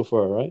cash so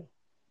far, right?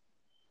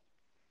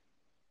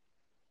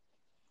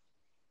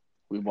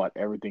 We bought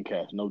everything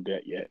cash, no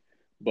debt yet.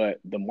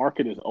 But the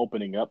market is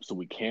opening up so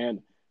we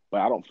can,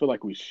 but I don't feel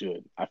like we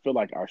should. I feel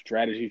like our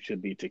strategy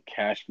should be to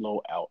cash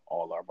flow out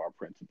all of our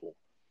principal.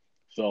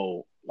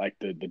 So like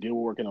the deal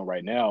we're working on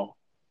right now,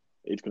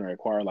 it's going to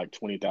require like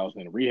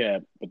 20,000 in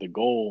rehab, but the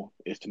goal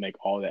is to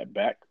make all that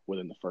back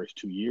within the first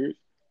 2 years.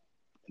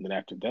 And then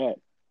after that,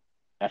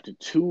 after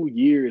 2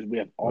 years, we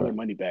have all our Right.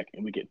 money back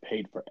and we get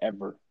paid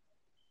forever.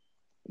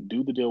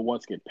 Do the deal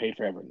once, get paid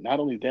forever. Not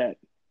only that,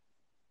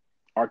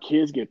 our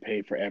kids get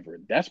paid forever.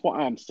 That's why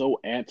I'm so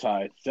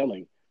anti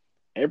selling.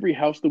 Every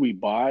house that we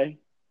buy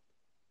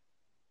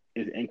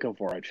is income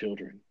for our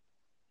children.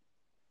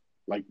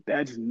 Like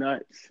that's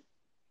nuts.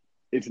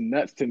 It's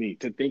nuts to me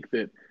to think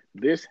that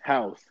this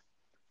house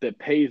that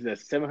pays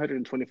us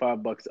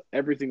 $725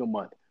 every single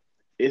month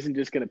isn't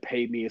just going to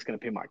pay me, it's going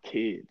to pay my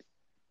kids.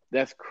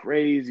 That's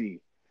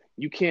crazy.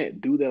 You can't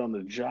do that on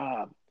the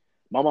job.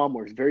 My mom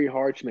works very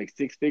hard. She makes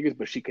 6 figures,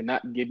 but she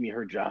cannot give me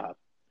her job.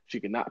 She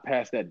cannot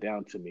pass that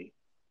down to me.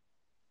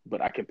 But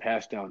I can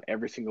pass down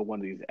every single one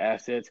of these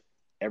assets,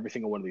 every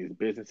single one of these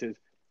businesses,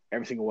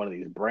 every single one of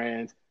these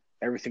brands,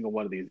 every single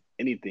one of these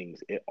anythings.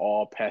 It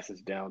all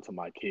passes down to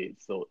my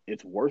kids. So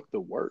it's worth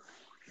the work.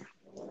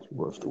 It's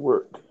worth the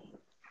work.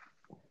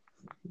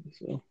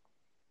 So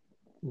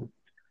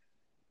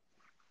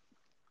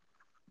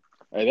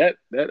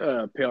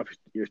That pay off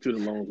your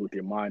student loans with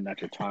your mind, not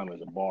your time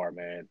is a bar,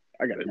 man.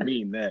 I gotta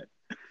mean that.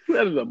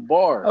 That is a I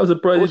bar. was I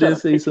surprised you wish I had didn't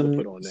a say picture to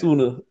put some on that.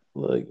 sooner.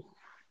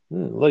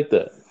 Like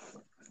that.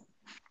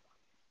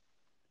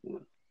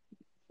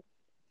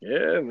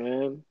 Yeah,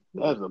 man.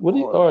 That's a What do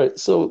you? All bar. right.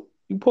 So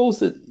you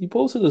posted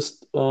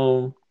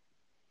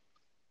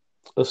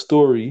a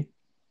story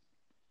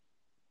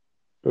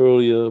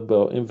earlier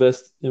about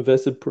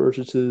invested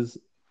purchases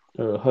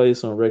are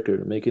highest on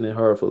record, making it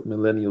hard for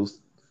millennials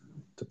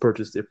to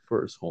purchase their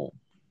first home.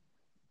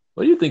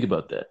 What do you think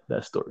about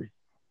that story?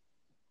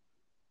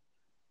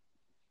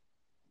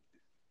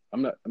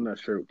 I'm not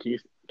sure. Can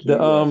The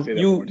you say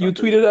that one more you time,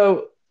 please? tweeted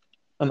out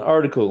an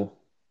article.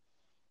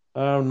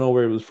 I don't know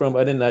where it was from.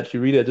 I didn't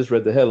actually read it. I just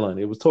read the headline.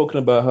 It was talking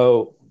about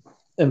how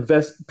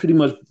pretty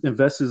much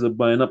investors are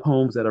buying up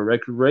homes at a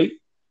record rate,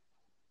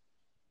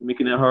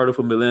 making it harder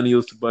for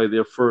millennials to buy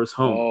their first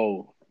home.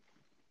 Oh,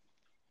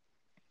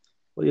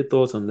 What are your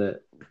thoughts on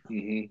that?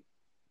 hmm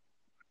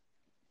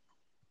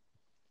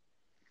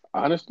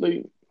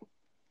honestly,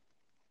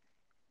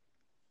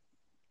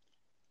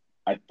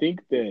 I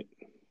think that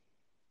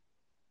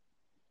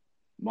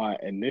my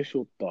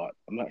initial thought,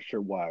 I'm not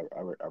sure why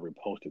I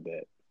reposted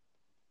that.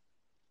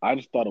 I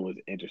just thought it was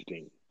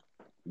interesting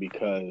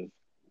because,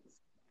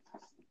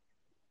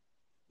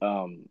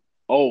 um,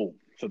 oh,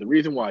 so the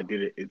reason why I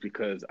did it is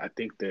because I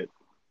think that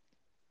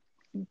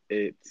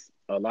it's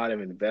a lot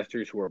of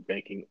investors who are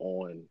banking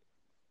on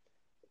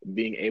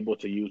being able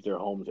to use their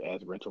homes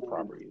as rental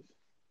properties.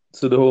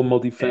 So the whole And for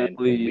multifamily,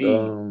 me,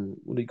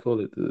 what do you call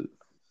it? The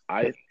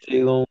I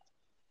FHA loan.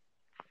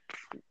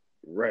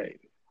 right,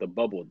 the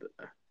bubble.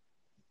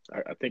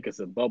 I think it's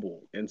a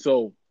bubble, and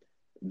so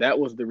that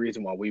was the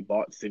reason why we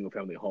bought single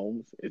family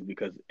homes is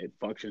because it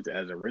functions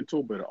as a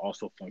rental, but it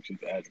also functions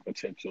as a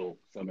potential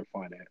seller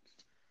finance,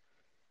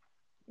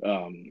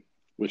 um,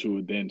 which we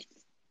would then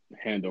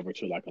hand over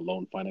to like a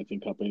loan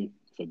financing company.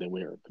 So then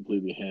we're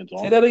completely hands Say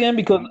off. that again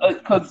because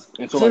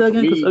And so say that like for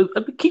again because me,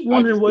 I keep I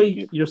wondering just think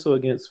why it. you're so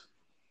against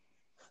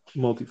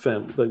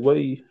multifamily. Like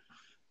why?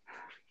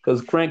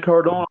 Because Grant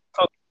Cardone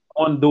took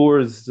one door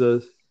is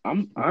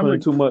I'm you're I'm putting a,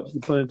 too much.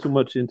 You're putting too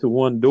much into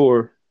one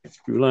door.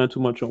 You're relying too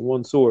much on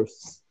one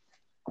source.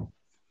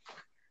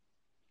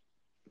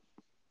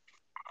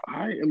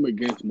 I am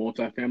against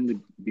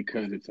multifamily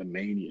because it's a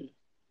mania.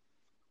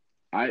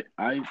 I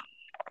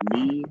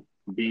me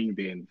being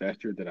the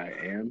investor that I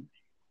am,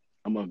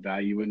 I'm a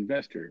value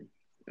investor.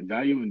 And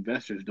value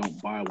investors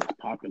don't buy what's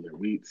popular.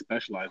 We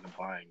specialize in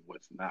buying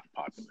what's not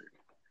popular.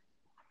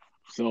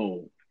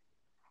 So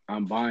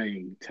I'm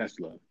buying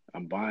Tesla.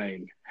 I'm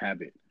buying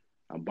Habit.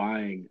 I'm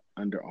buying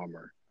Under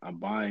Armour. I'm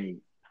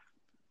buying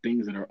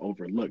things that are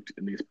overlooked.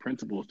 And these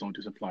principles don't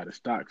just apply to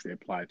stocks, they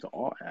apply to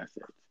all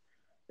assets.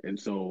 And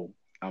so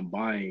I'm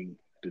buying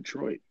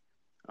Detroit.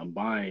 I'm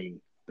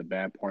buying the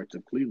bad parts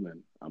of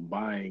Cleveland. I'm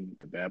buying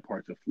the bad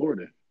parts of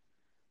Florida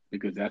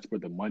because that's where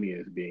the money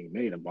is being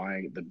made. I'm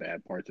buying the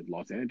bad parts of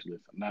Los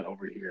Angeles. I'm not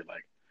over here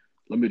like,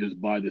 let me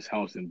just buy this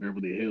house in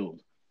Beverly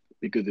Hills.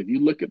 Because if you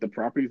look at the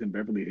properties in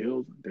Beverly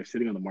Hills, they're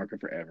sitting on the market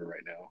forever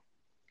right now.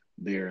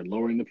 They're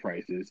lowering the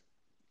prices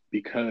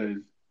because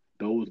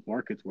those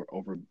markets were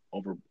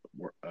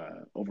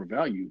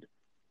overvalued.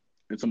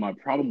 And so my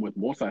problem with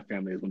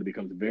multifamily is when it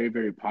becomes very,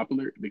 very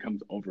popular, it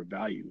becomes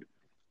overvalued.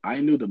 I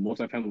knew that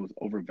multifamily was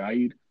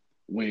overvalued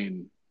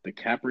when the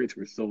cap rates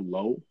were so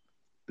low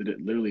that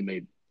it literally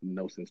made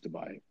no sense to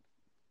buy it.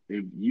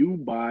 If you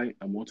buy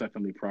a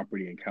multifamily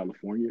property in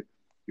California,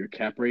 your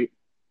cap rate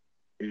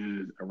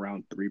is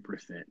around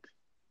 3%,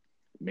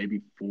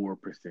 maybe 4%,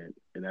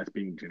 and that's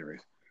being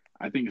generous.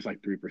 I think it's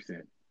like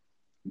 3%.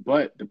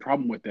 But the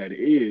problem with that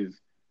is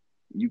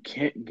you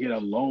can't get a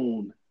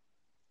loan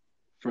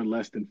for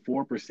less than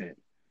 4%.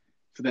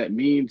 So that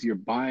means you're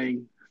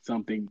buying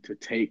something to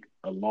take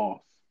a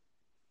loss.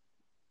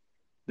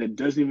 That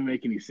doesn't even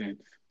make any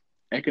sense.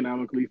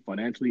 Economically,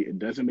 financially, it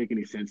doesn't make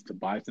any sense to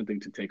buy something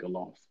to take a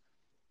loss.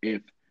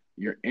 If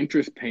your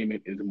interest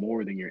payment is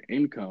more than your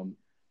income,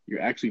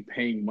 you're actually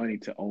paying money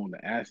to own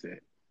the asset.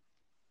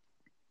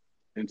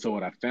 And so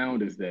what I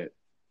found is that,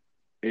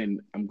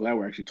 and I'm glad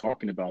we're actually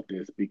talking about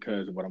this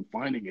because what I'm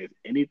finding is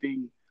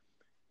anything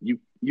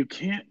you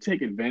can't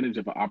take advantage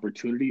of an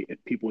opportunity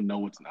if people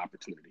know it's an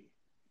opportunity.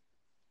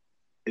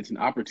 It's an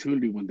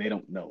opportunity when they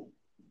don't know.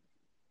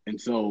 And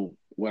so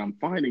what I'm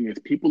finding is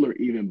people are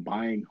even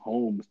buying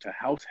homes to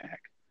house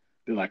hack.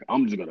 They're like,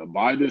 I'm just gonna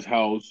buy this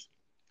house.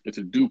 It's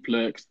a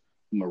duplex.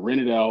 I'm gonna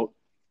rent it out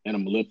and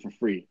I'm gonna live for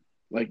free.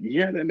 Like,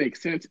 yeah, that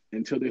makes sense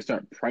until they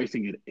start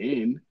pricing it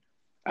in.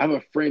 I have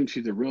a friend,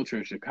 she's a realtor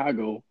in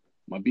Chicago,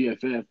 my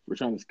BFF,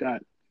 Rashawn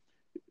Scott.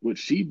 What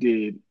she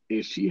did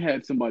is she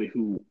had somebody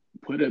who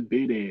put a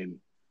bid in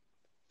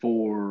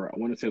for, I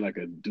want to say like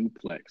a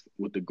duplex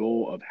with the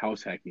goal of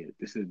house hacking it.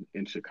 This is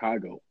in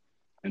Chicago.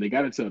 And they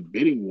got into a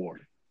bidding war.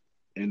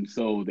 And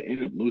so they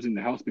ended up losing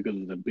the house because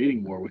of the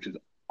bidding war, which is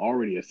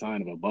already a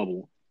sign of a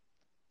bubble.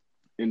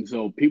 And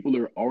so people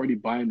are already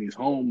buying these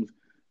homes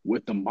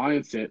with the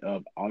mindset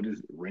of I'll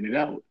just rent it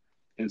out.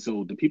 And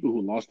so the people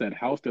who lost that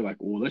house, they're like,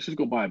 well, let's just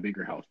go buy a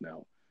bigger house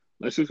now.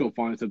 Let's just go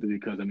find something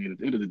because I mean, at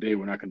the end of the day,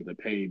 we're not going to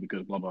pay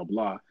because blah blah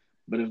blah.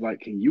 But it's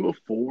like, can you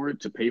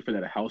afford to pay for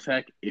that house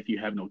hack if you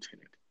have no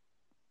tenant?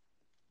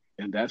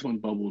 And that's when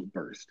bubbles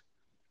burst.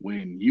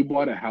 When you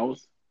bought a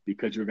house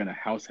because you're going to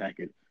house hack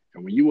it,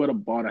 and when you would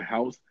have bought a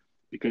house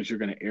because you're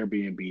going to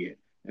Airbnb it,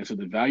 and so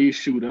the values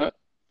shoot up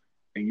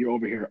and you're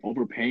over here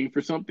overpaying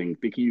for something,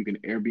 thinking you can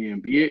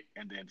Airbnb it,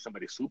 and then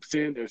somebody swoops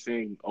in, they're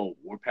saying, "Oh,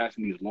 we're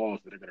passing these laws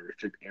that are going to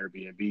restrict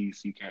Airbnb,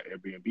 so you can't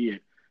Airbnb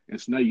it." And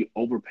so now you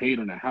overpaid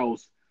on a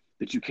house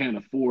that you can't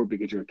afford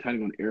because you're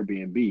counting on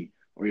Airbnb,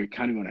 or you're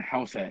counting on a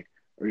house hack,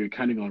 or you're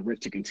counting on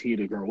rent to continue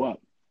to grow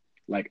up.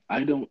 Like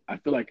I feel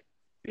like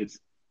it's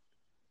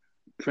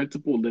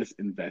principle-less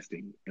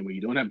investing. And when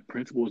you don't have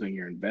principles in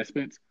your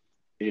investments,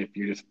 if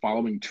you're just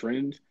following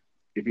trends,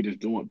 if you're just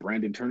doing what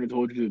Brandon Turner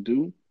told you to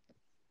do,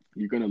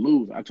 you're gonna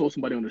lose. I told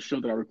somebody on the show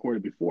that I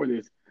recorded before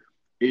this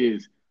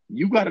is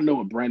you got to know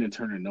what Brandon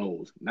Turner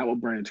knows, not what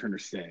Brandon Turner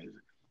says.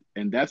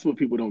 And that's what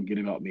people don't get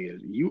about me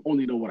is you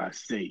only know what I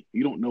say.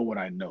 You don't know what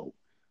I know.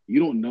 You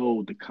don't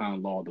know the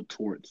con law, the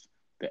torts,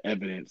 the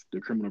evidence,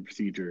 the criminal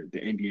procedure, the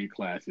MBA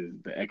classes,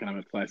 the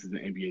economic classes, the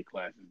MBA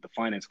classes, the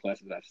finance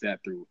classes I've sat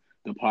through,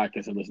 the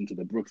podcasts I listened to,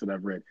 the books that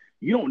I've read.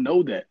 You don't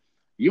know that.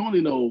 You only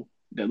know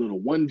that little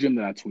one gym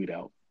that I tweet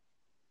out.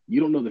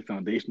 You don't know the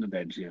foundation of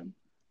that gym.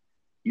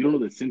 You don't know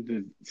the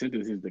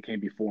sentences that came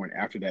before and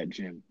after that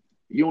gym.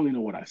 You only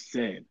know what I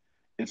said.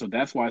 And so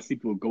that's why I see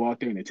people go out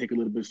there and they take a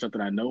little bit of stuff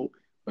that I know,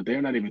 but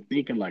they're not even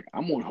thinking like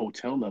I'm on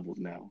hotel levels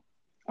now.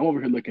 I'm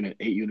over here looking at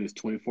 8 units,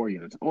 24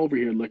 units. I'm over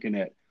here looking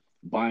at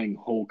buying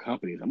whole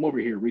companies. I'm over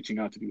here reaching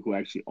out to people who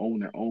actually own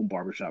their own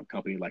barbershop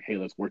company, like, hey,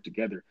 let's work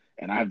together.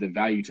 And I have the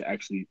value to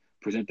actually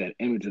present that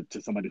image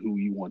to somebody who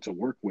you want to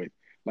work with.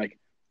 Like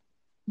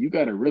you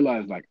got to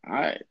realize like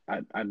I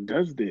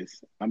does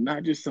this. I'm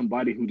not just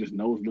somebody who just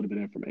knows a little bit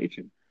of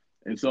information.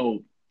 And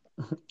so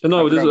I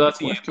No, this forgot was what the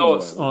asking your question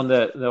thoughts was,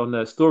 on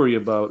that story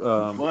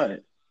about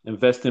but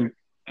investing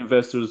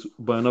investors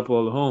buying up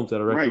all the homes at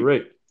a record right.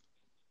 rate.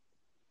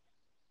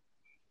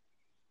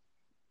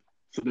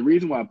 So the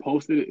reason why I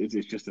posted it is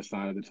it's just a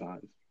sign of the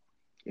times.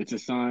 It's a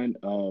sign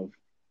of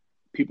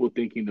people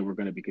thinking that we're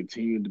going to be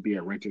continuing to be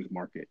a renter's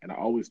market. And I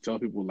always tell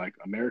people like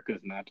America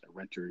is not a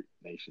renter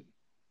nation.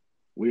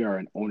 We are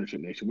an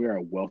ownership nation. We are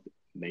a wealth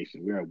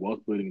nation. We are a wealth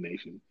building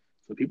nation.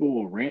 So people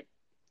will rent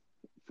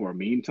for a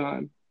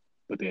meantime,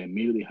 but they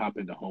immediately hop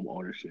into home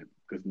ownership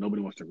because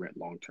nobody wants to rent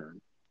long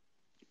term.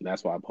 And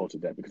that's why I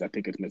posted that because I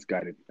think it's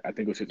misguided. I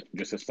think it's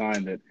just a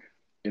sign that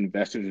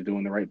investors are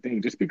doing the right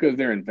thing. Just because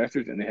they're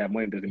investors and they have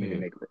money doesn't mean they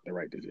Yeah. make the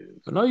right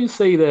decisions. But now you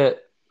say that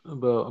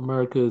about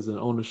America is an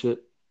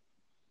ownership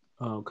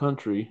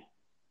country.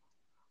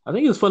 I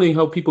think it's funny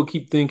how people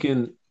keep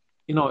thinking,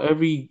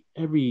 every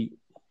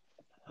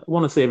I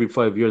want to say every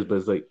 5 years, but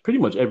it's like pretty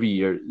much every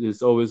year.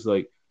 It's always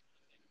like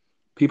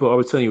people are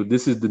always telling you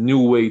this is the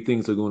new way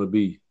things are going to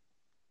be.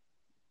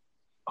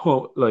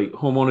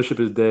 Home ownership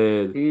is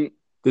dead. Mm-hmm.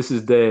 This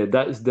is dead.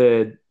 That is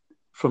dead.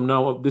 From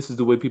now on, this is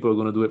the way people are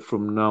going to do it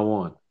from now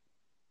on.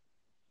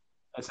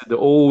 I said the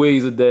old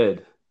ways are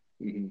dead,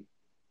 Mm-hmm.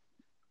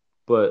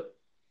 but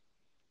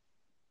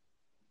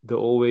the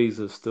old ways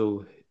are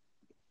still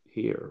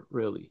here,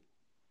 really.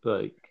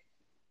 Like,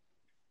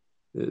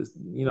 it's,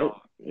 Right.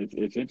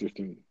 It's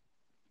interesting.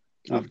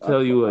 they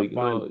tell you I like,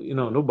 find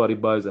nobody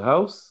buys a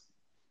house.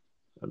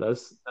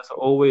 That's an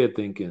old way of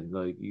thinking.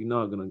 Like,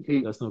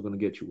 hmm, that's not gonna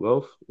get you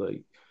wealth.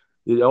 Like,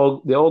 they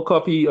all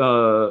copy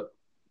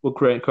what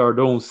Grant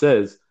Cardone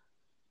says.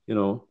 You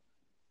know,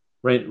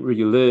 rent where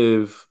you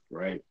live,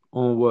 right.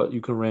 own what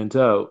you can rent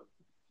out.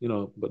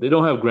 But they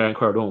don't have Grant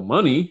Cardone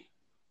money.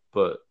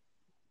 But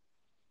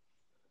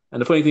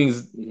and the funny thing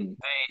is, Hmm.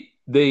 I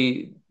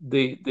they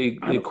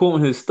don't.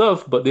 quote his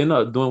stuff, but they're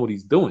not doing what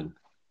he's doing.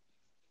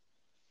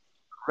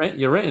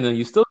 You're renting, and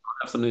you still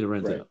don't have something to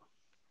rent Right. out.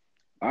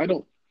 I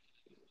don't.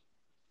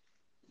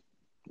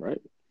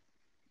 Right.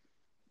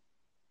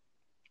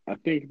 I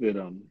think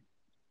that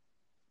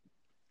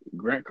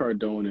Grant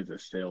Cardone is a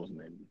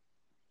salesman,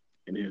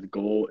 and his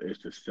goal is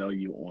to sell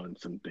you on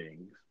some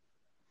things.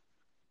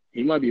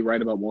 He might be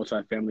right about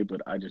multifamily,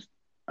 but I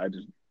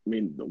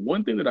mean, the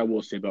one thing that I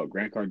will say about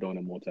Grant Cardone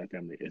and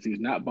multifamily is he's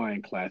not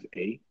buying Class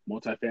A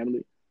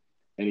multifamily,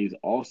 and he's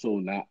also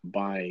not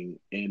buying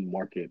in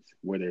markets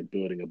where they're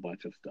building a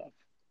bunch of stuff.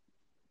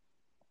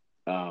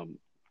 Um,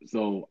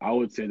 so I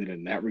would say that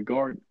in that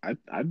regard, I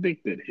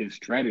think that his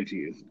strategy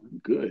is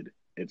good.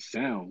 It's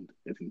sound,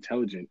 it's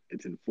intelligent,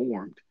 it's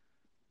informed.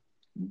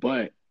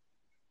 But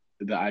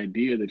the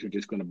idea that you're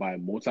just going to buy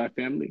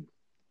multifamily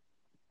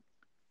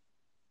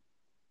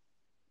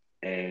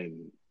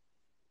and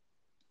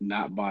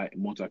not buy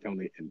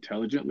multifamily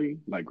intelligently,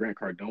 like Grant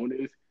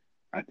Cardone is,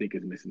 I think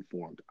is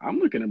misinformed. I'm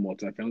looking at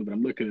multifamily, but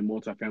I'm looking at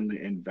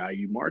multifamily in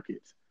value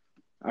markets.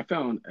 I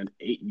found an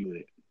 8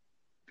 unit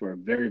for a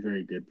very,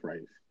 very good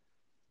price.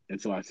 And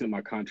so I sent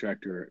my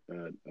contractor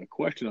a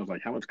question. I was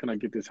like, "How much can I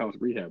get this house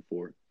rehab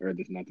for? Or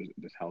this not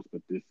this house,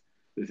 but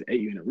this 8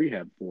 unit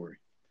rehab for?"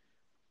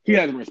 He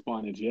hasn't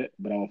responded yet,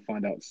 but I'll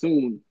find out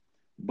soon.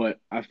 But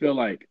I feel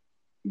like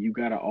you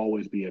gotta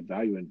always be a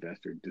value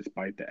investor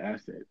despite the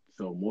asset.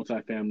 So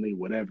multifamily,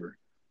 whatever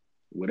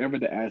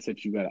the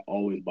assets, you gotta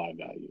always buy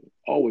value.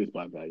 Always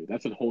buy value.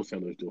 That's what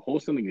wholesalers do.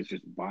 Wholesaling is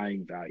just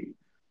buying value.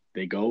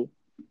 They go,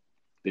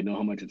 they know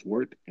how much it's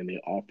worth, and they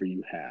offer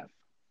you half.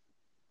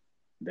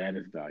 That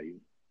is value.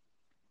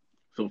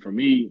 So for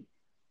me,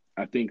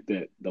 I think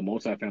that the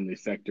multifamily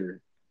sector,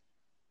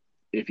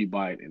 if you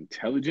buy it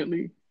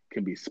intelligently,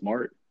 can be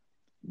smart,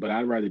 but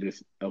I'd rather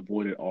just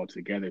avoid it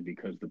altogether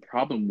because the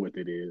problem with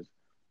it is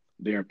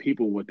there are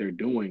people what they're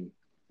doing,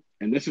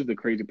 and this is the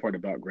crazy part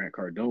about Grant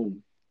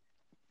Cardone.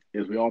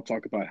 is we all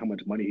talk about how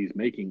much money he's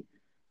making,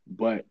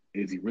 but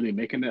is he really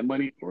making that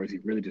money or is he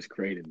really just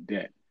creating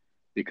debt?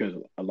 Because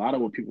a lot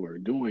of what people are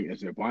doing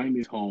is they're buying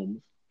these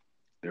homes,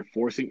 they're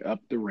forcing up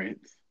the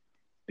rents,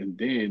 and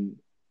then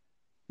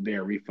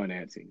they're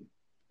refinancing.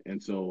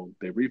 And so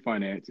they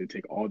refinance and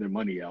take all their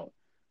money out.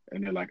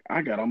 And they're like,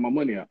 I got all my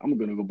money out. I'm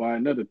gonna go buy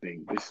another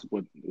thing. This is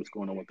what's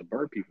going on with the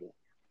bird people.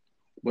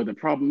 But the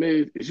problem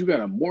is you got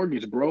a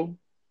mortgage, bro.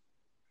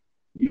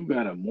 You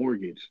got a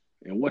mortgage.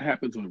 And what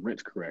happens when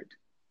rents correct?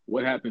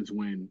 What happens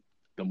when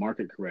the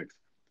market corrects?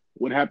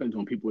 What happens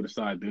when people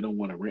decide they don't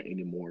want to rent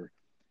anymore?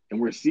 And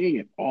we're seeing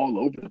it all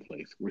over the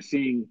place. We're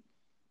seeing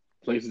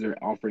places are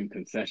offering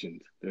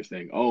concessions. They're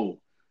saying, oh,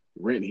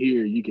 rent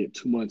here, you get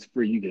 2 months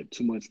free, you get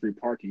 2 months free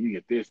parking, you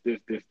get this.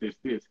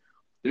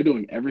 They're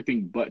doing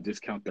everything but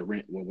discount the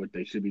rent when what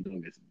they should be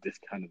doing is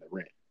discounting the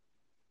rent.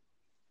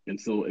 And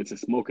so it's a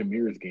smoke and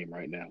mirrors game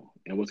right now.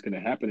 And what's going to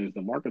happen is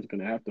the market's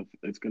going to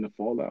it's going to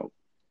fall out.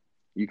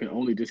 You can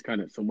only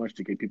discount it so much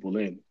to get people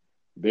in.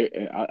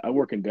 I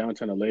work in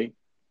downtown LA.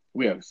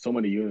 We have so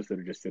many units that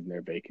are just sitting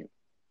there vacant.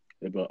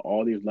 They built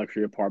all these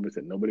luxury apartments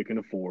that nobody can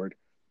afford,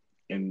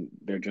 and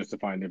they're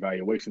justifying their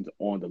valuations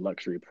on the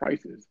luxury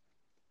prices.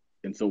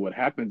 And so what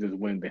happens is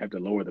when they have to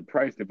lower the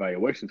price, the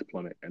valuations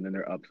plummet, and then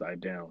they're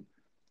upside down,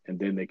 and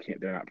then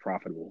they're not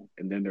profitable,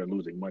 and then they're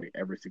losing money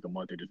every single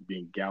month. They're just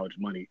being gouged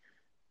money,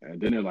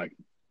 and then they're like,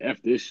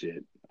 "F this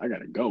shit, I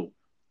gotta go.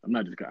 I'm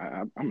not just,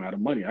 I'm out of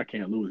money. I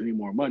can't lose any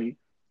more money."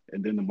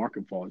 And then the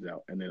market falls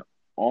out, and then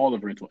all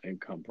of rental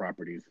income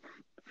properties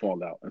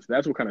fall out. And so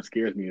that's what kind of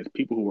scares me is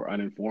people who are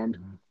uninformed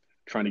Mhm.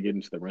 trying to get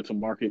into the rental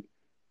market.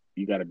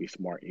 You got to be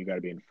smart. You got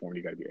to be informed.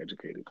 You got to be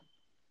educated.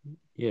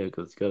 Yeah,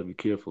 because you got to be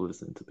careful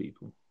listening to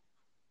people.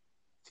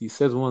 He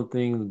says one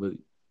thing, but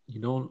you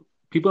don't.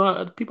 People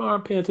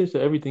aren't paying attention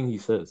to everything he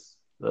says.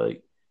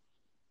 Like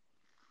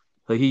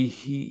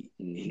he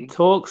Hmm.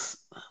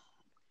 talks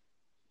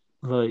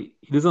like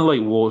he doesn't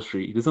like Wall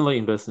Street. He doesn't like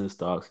investing in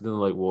stocks. He doesn't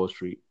like Wall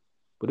Street.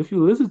 But if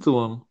you listen to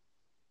him,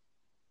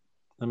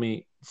 I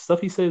mean,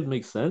 stuff he says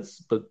makes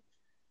sense. But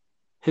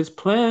his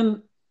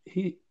plan,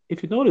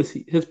 if you notice,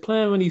 his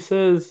plan when he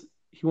says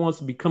he wants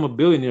to become a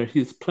billionaire,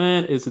 his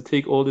plan is to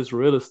take all this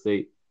real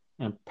estate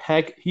and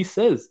pack. He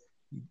says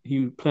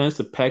he plans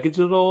to package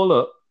it all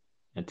up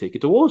and take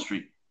it to Wall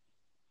Street.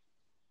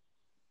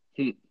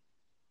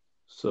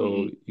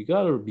 So Hmm. you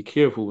gotta be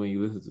careful when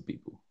you listen to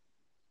people.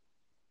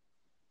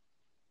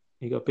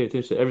 You gotta pay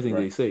attention to everything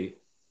they Right. say,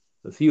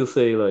 because he'll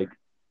say like,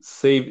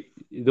 save.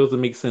 It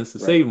doesn't make sense to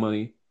Right. save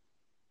money,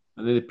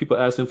 and then if people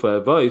ask him for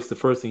advice, the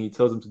first thing he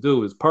tells them to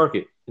do is park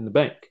it in the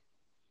bank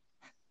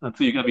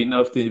until you got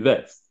enough to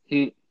invest.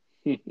 Hmm.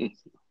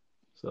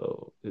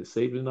 So is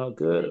saving not Right.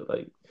 good?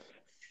 Like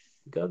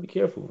you gotta be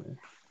careful, man.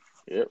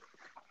 Yep.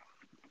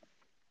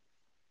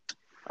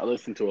 I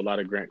listen to a lot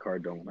of Grant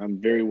Cardone. I'm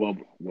very well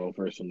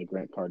versed in the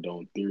Grant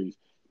Cardone theories.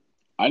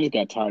 I just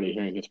got tired of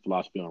hearing his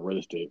philosophy on real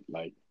estate.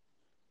 Like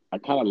I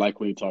kind of like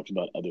when he talks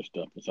about other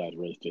stuff besides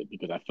real estate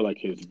because I feel like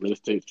his real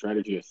estate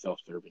strategy is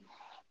self-serving.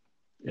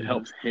 It Mm-hmm.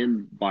 helps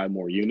him buy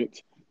more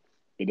units.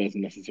 It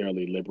doesn't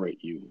necessarily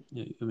liberate you.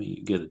 Yeah, I mean,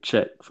 you get a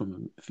check from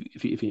him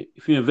if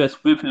you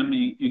invest with him,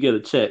 you get a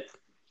check.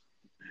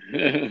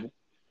 I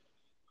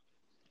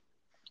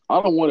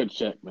don't want to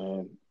check,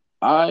 man.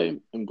 I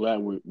am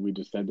glad we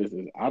just said this.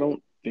 Is I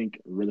don't think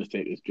real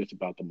estate is just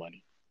about the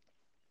money.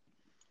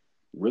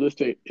 Real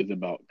estate is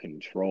about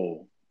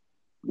control.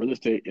 Real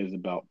estate is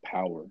about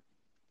power.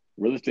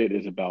 Real estate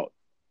is about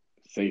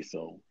say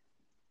so.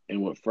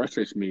 And what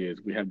frustrates me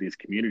is we have these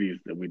communities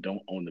that we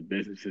don't own the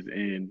businesses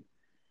in.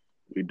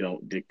 We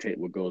don't dictate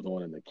what goes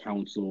on in the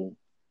council.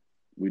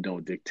 We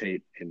don't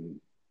dictate in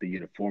the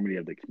uniformity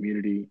of the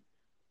community.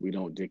 We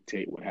don't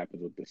dictate what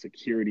happens with the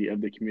security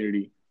of the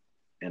community.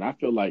 And I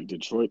feel like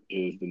Detroit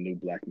is the new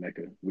Black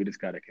Mecca. We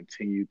just got to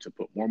continue to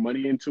put more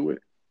money into it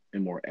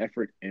and more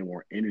effort and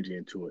more energy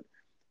into it.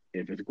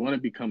 If it's going to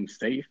become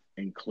safe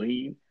and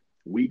clean,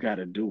 we got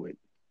to do it.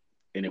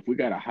 And if we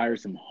got to hire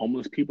some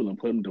homeless people and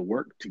put them to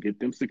work to get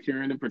them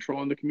securing and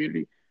patrolling the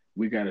community,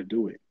 we got to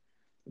do it.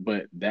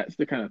 But that's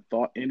the kind of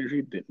thought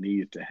energy that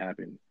needs to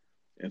happen.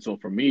 And so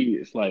for me,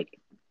 it's like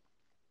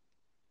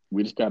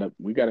we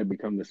gotta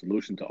become the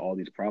solution to all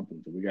these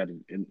problems. And we gotta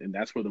and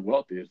that's where the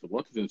wealth is. The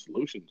wealth is in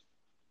solutions.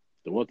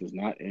 The wealth is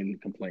not in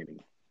complaining.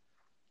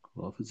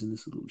 Offers and the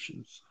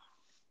solutions.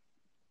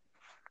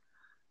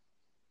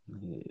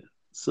 Yeah.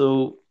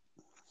 So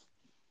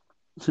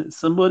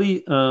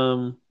somebody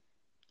on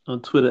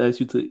Twitter asked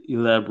you to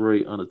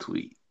elaborate on a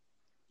tweet.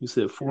 You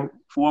said four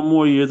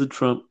more years of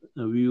Trump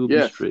and we will be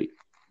Yes, straight.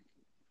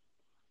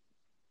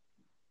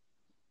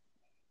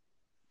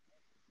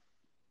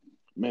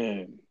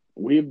 man,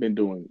 we have been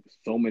doing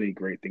so many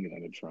great things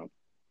under Trump.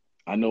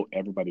 I know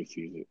everybody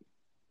sees it.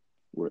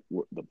 We're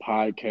the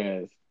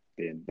podcast,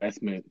 the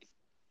investments,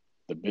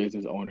 the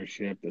business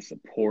ownership, the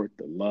support,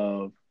 the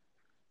love.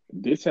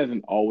 This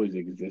hasn't always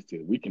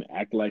existed. We can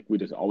act like we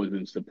just always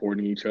been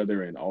supporting each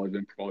other and always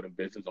been promoting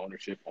business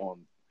ownership on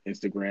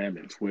Instagram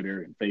and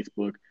Twitter and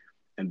Facebook,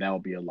 and that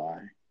would be a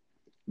lie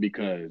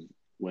because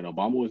When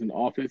Obama was in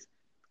office,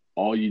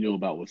 all you knew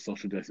about was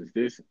social justice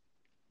this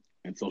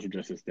and social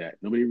justice that.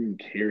 Nobody even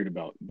cared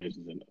about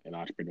business and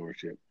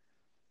entrepreneurship.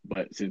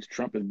 But since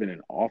Trump has been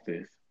in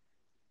office,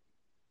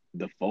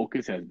 the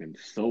focus has been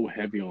so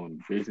heavy on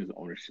business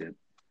ownership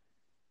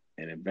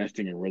and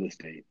investing in real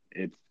estate.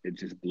 It's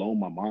just blown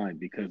my mind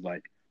because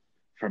like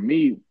for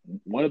me,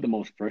 one of the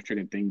most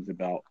frustrating things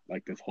about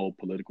like this whole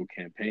political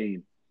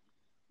campaign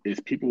is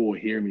people will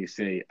hear me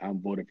say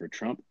I'm voting for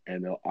Trump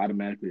and they'll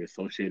automatically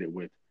associate it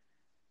with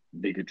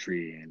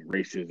bigotry and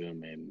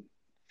racism and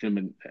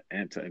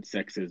anti and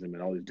sexism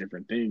and all these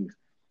different things.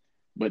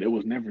 But it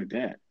was never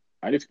that.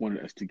 I just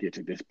wanted us to get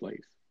to this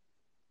place.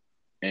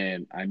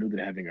 And I knew that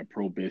having a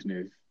pro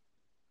business,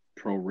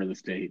 pro real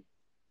estate,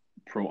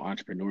 pro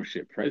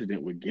entrepreneurship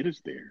president would get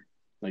us there.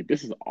 Like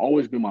this has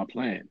always been my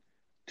plan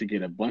to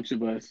get a bunch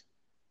of us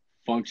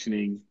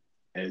functioning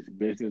as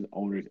business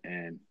owners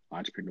and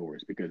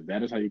entrepreneurs because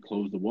that is how you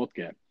close the wealth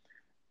gap.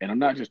 And I'm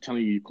not just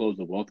telling you close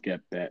the wealth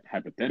gap that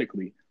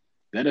hypothetically,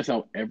 that is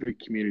how every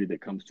community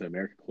that comes to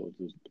America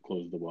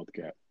closes the wealth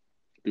gap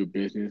through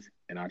business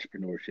and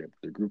entrepreneurship,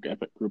 through group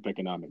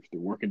economics,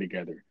 through working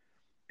together.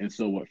 And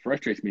so what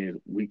frustrates me is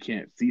we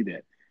can't see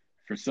that.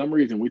 For some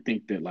reason, we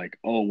think that like,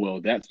 oh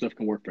well, that stuff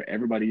can work for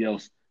everybody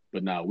else,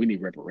 but now we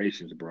need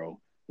reparations, bro.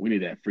 We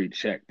need that free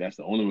check. That's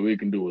the only way we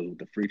can do it with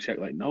the free check.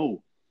 Like,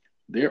 no,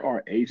 there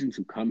are agents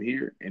who come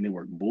here and they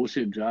work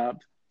bullshit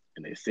jobs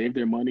and they save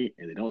their money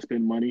and they don't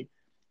spend money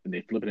and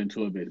they flip it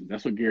into a business.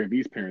 That's what Gary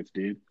Vee's parents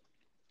did.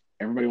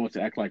 Everybody wants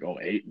to act like, oh,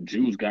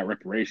 Jews got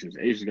reparations,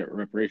 Asians got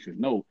reparations.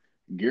 No,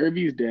 Gary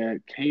Vee's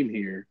dad came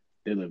here.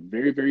 They lived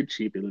very, very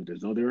cheap. They lived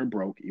as though they were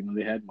broke, even though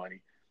they had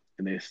money,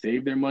 and they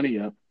saved their money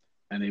up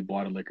and they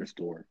bought a liquor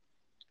store.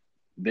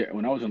 There,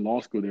 when I was in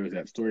law school, there was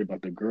that story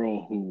about the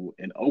girl who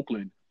in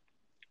Oakland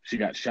she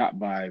got shot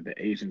by the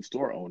Asian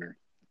store owner,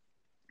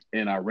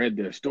 and I read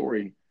their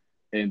story,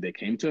 and they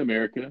came to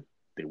America.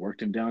 They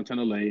worked in downtown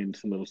LA in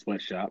some little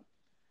sweatshop,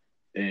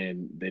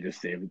 and they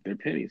just saved their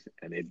pennies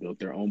and they built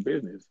their own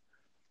business.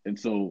 And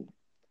so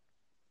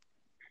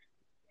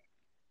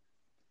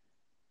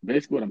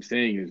basically what I'm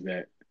saying is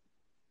that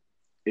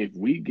if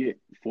we get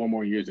 4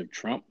 more years of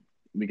Trump,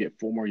 we get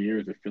 4 more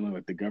years of feeling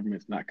like the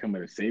government's not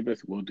coming to save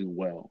us, we'll do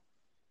well.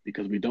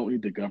 Because we don't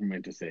need the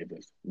government to save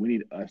us. We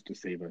need us to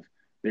save us.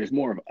 There's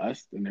more of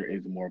us than there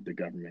is more of the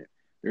government.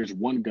 There's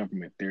one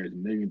government, there's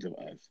millions of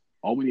us.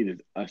 All we need is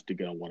us to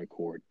get on one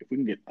accord. If we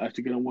can get us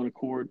to get on one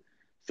accord,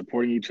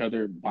 supporting each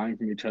other, buying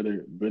from each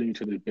other, building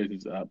each other's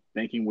business up,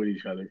 banking with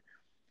each other,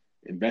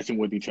 investing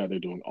with each other,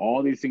 doing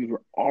all these things we're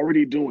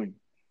already doing,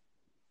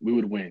 we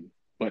would win.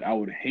 But I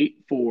would hate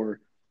for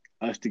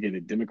us to get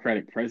a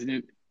Democratic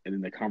president and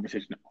then the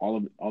conversation all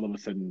of a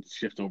sudden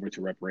shifts over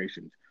to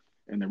reparations.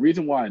 And the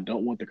reason why I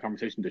don't want the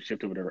conversation to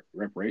shift over to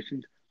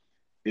reparations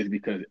is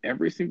because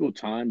every single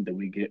time that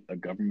we get a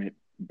government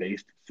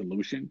based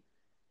solution,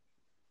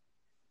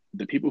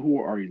 the people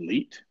who are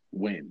elite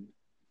win.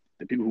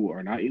 The people who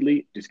are not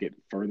elite just get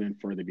further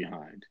and further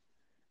behind.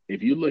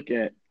 If you look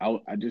at,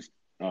 I just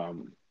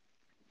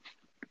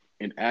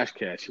in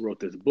Ashcash, he wrote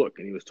this book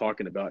and he was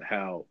talking about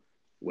how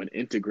when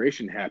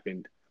integration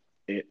happened,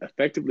 it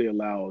effectively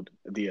allowed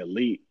the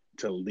elite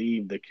to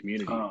leave the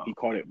community. He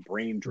called it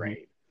brain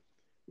drain,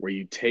 where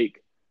you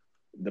take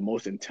the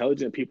most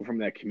intelligent people from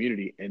that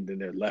community and then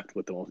they're left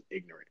with the most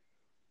ignorant.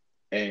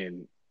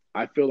 And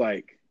I feel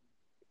like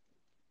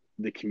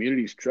the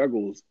community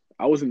struggles.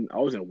 I was in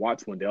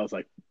Watts one day. I was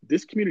like,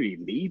 this community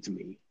needs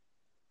me.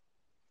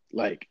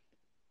 Like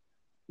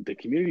the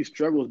community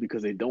struggles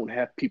because they don't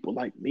have people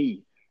like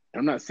me. And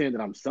I'm not saying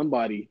that I'm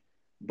somebody,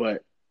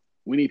 but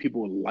we need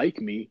people like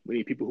me. We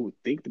need people who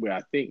think the way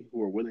I think,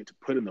 who are willing to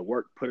put in the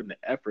work, put in the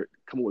effort,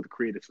 come up with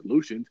creative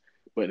solutions.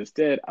 But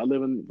instead, I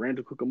live in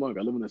Rancho Cucamonga.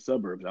 I live in the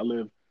suburbs. I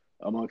live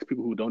amongst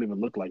people who don't even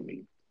look like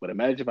me. But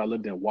imagine if I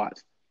lived in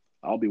Watts.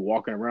 I'll be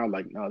walking around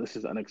like, no, this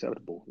is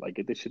unacceptable. Like,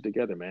 get this shit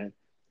together, man.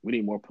 We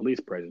need more police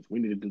presence. We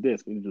need to do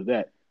this. We need to do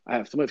that. I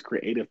have so much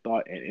creative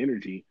thought and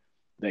energy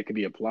that can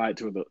be applied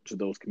to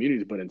those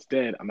communities. But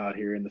instead, I'm out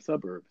here in the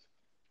suburbs.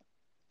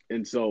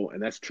 And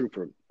that's true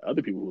for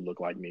other people who look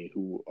like me,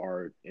 who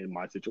are in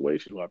my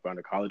situation, who I've gone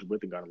to college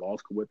with and gone to law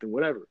school with and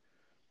whatever.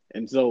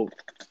 And so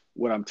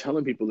what I'm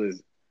telling people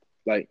is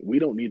like, we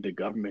don't need the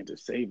government to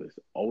save us.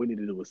 All we need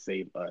to do is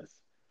save us.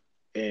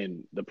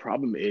 And the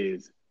problem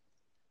is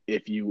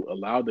if you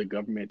allow the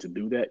government to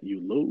do that, you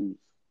lose.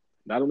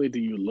 Not only do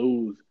you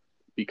lose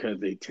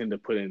because they tend to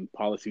put in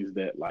policies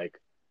that like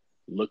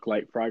look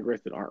like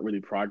progress that aren't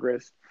really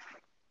progress,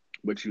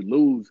 but you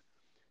lose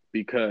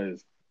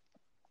because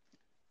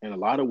in a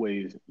lot of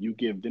ways you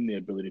give them the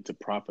ability to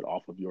profit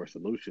off of your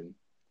solution.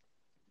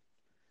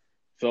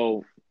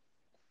 So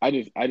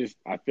I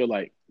feel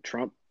like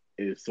Trump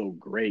is so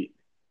great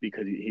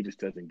because he just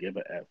doesn't give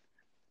a F.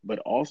 But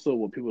also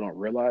what people don't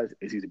realize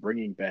is he's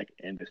bringing back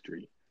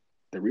industry.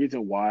 The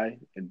reason why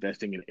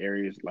investing in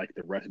areas like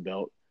the Rust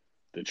Belt,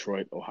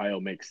 Detroit, Ohio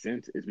makes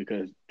sense is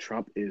because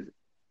Trump is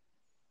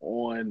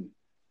on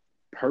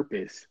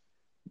purpose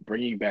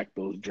bringing back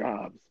those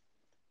jobs.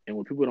 And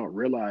what people don't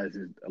realize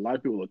is a lot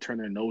of people will turn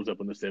their nose up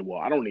and they say, "Well,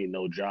 I don't need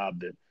no job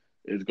that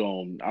is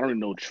going. I don't need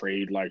no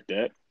trade like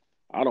that.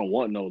 I don't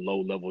want no low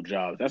level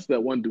jobs." That's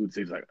that one dude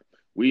says like,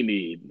 "We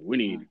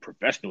need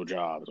professional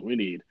jobs. We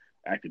need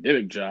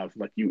academic jobs."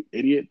 Like, you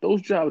idiot!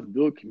 Those jobs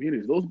build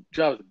communities. Those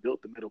jobs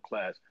built the middle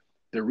class.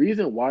 The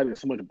reason why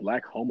there's so much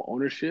black home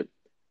ownership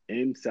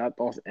in South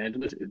Los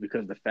Angeles is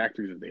because the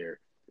factories are there,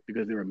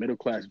 because they were middle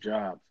class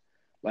jobs.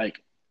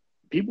 Like,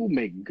 people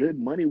make good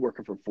money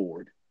working for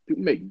Ford.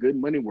 People make good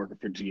money working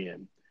for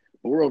GM.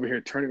 But we're over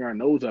here turning our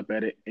nose up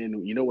at it.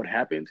 And you know what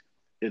happens?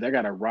 Is I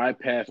got a ride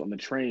pass on the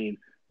train,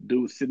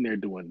 dude sitting there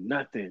doing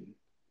nothing.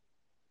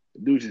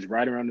 Dude's just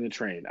riding around in the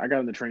train. I got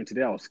on the train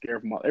today. I was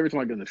scared from every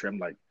time I get on the train, I'm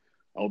like,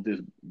 I hope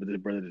this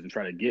brother doesn't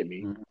try to get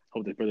me. Mhm.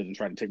 Hope this brother doesn't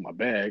try to take my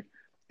bag.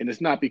 And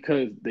it's not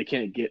because they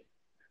can't get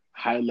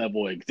high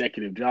level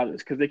executive jobs.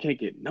 It's because they can't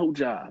get no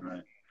jobs.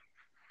 Right.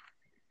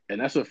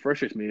 And that's what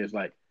frustrates me is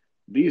like,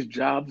 these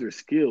jobs are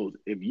skills.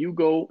 If you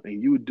go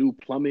and you do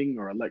plumbing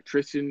or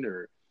electrician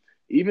or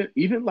even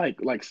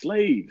like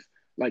slaves,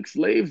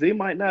 they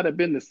might not have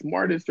been the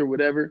smartest or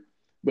whatever,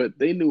 but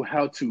they knew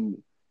how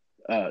to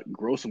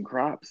grow some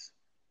crops,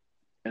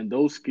 and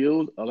those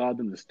skills allowed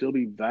them to still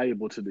be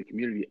valuable to the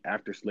community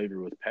after slavery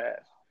was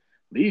passed.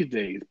 These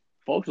days,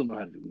 folks don't know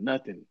how to do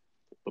nothing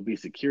but be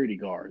security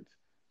guards,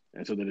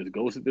 and so they just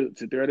go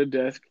sit there at a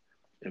desk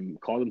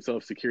and call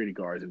themselves security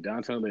guards. In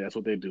downtown LA, that's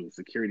what they do,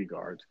 security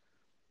guards.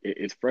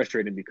 It's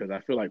frustrating because I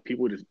feel like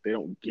people just they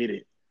don't get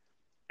it,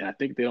 and I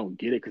think they don't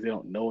get it because they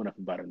don't know enough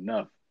about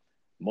enough.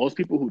 Most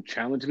people who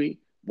challenge me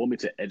want me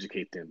to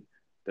educate them.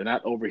 They're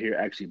not over here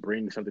actually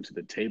bringing something to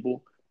the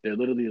table. They're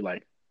literally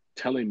like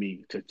telling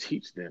me to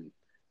teach them.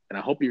 And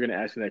I hope you're going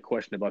to ask me that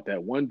question about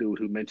that one dude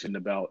who mentioned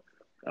about,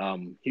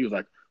 he was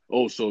like,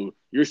 "Oh, so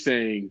you're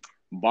saying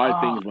buy Ah,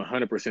 things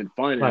 100% right.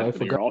 finance, I but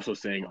then you're forgot. also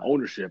saying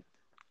ownership."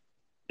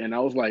 And I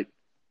was like,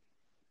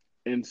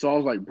 and so I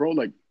was like, bro,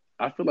 like,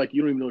 I feel like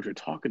you don't even know what you're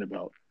talking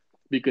about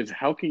because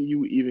how can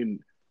you even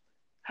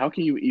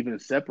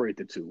separate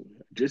the two?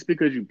 Just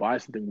because you buy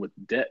something with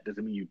debt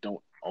doesn't mean you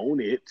don't own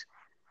it.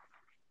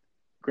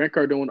 Grant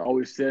Cardone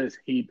always says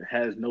he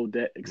has no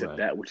debt except Right.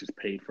 that which is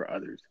paid for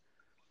others.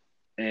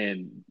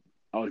 And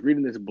I was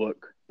reading this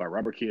book by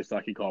Robert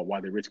Kiyosaki called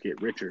Why the Rich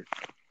Get Richer,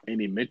 and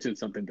he mentioned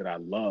something that I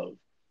love,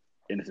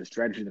 and it's a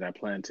strategy that I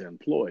plan to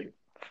employ.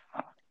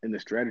 And the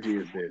strategy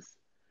is this: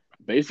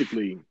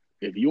 basically,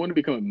 if you want to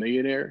become a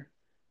millionaire,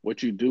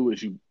 what you do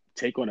is you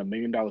take on $1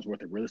 million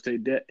worth of real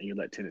estate debt and you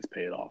let tenants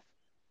pay it off.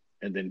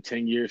 And then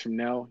 10 years from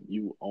now,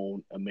 you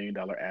own $1 million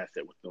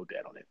asset with no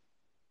debt on it.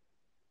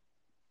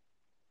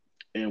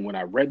 And when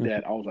I read Mhm.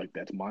 that, I was like,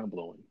 that's mind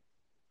blowing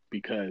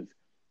because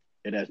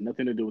it has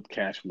nothing to do with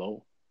cash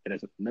flow. It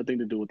has nothing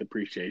to do with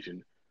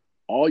depreciation.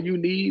 All you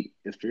need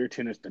is for your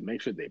tenants to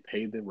make sure they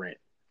pay the rent.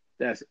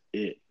 That's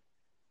it.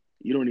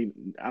 You don't need,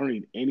 I don't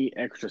need any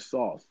extra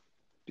sauce.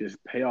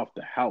 Just pay off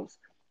the house.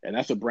 And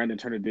that's what Brandon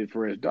Turner did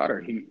for his daughter.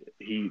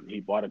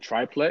 He bought a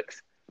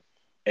triplex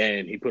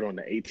and he put on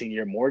the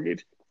 18-year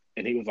mortgage.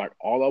 And he was like,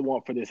 all I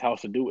want for this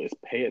house to do is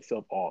pay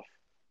itself off.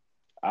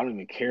 I don't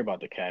even care about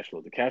the cash flow.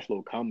 The cash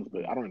flow comes,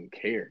 but I don't even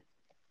care.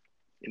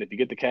 And if you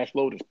get the cash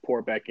flow, just pour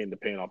it back into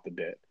paying off the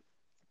debt.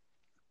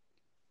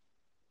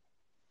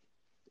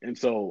 And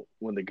so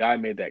when the guy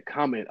made that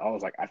comment, I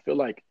was like, I feel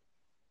like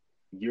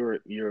you're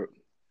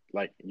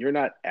like you're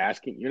not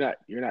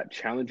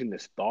challenging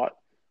this thought.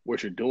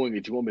 What you're doing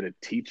is you want me to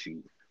teach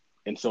you.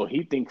 And so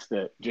he thinks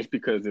that just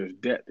because there's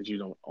debt that you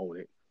don't own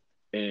it.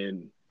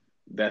 And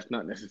that's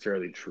not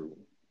necessarily true.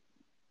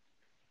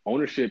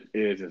 Ownership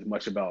is as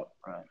much about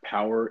Right.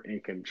 power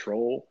and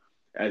control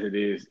as it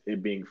is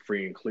it being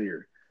free and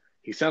clear.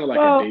 He sounded like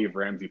a Well, Dave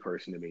Ramsey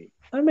person to me.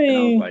 I And I was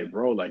mean, like,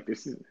 bro, like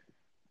this is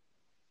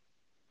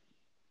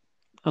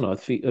I don't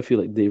know. I feel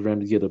like Dave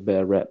Ramsey get a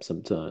bad rap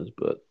sometimes,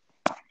 but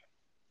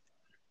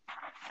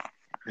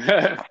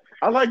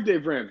I like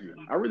Dave Ramsey.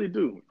 I really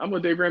do. I'm a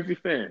Dave Ramsey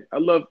fan. I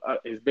love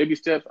his baby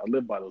steps. I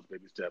live by those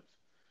baby steps.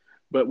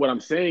 But what I'm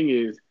saying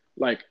is,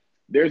 like,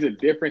 there's a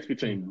difference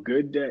between Mhm.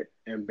 good debt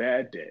and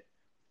bad debt.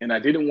 And I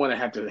didn't want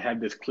to have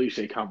this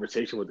cliche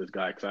conversation with this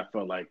guy because I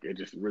felt like it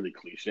just really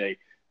cliche.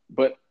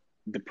 But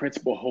the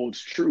principle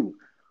holds true.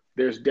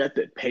 There's debt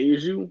that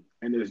pays you,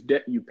 and there's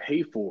debt you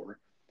pay for.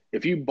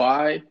 If you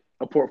buy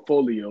a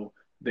portfolio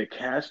that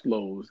cash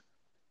flows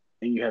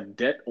and you have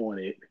debt on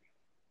it,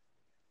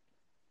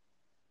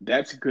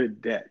 that's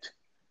good debt.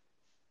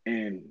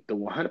 And the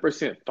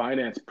 100%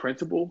 finance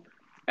principle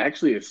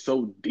actually is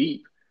so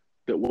deep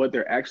that what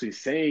they're actually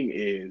saying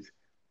is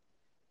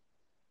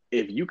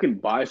if you can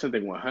buy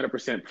something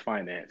 100%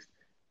 financed,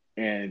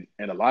 and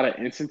in a lot of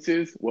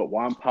instances, what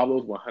Juan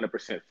Pablo's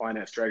 100%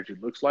 finance strategy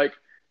looks like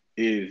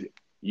is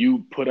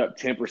you put up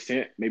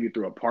 10%, maybe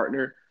through a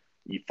partner,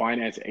 you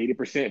finance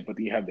 80%, but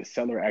then you have the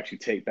seller actually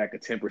take back a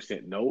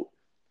 10% note.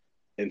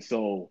 And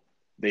so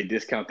they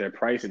discount their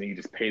price and then you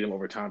just pay them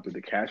over time through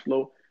the cash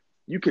flow.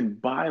 You can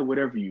buy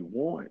whatever you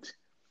want.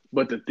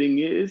 But the thing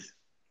is,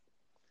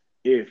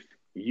 if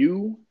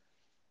you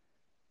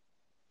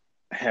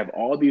have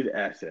all these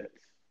assets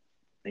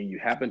and you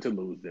happen to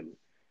lose them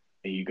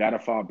and you got to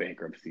file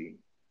bankruptcy,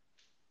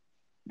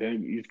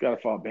 then you just got to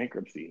file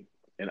bankruptcy.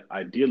 And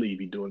ideally, you'd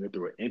be doing it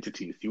through an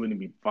entity. So you wouldn't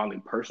be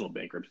filing personal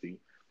bankruptcy.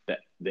 That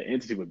the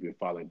entity would be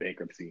filing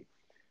bankruptcy.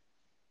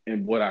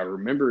 And what I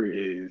remember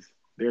is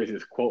there's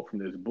this quote from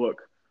this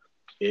book.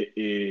 It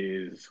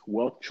is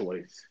Wealth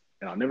Choice.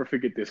 And I'll never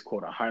forget this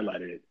quote. I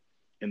highlighted it.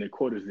 And the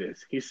quote is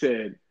this. He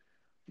said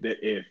that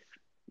if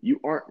you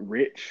aren't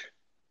rich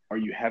or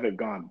you haven't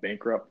gone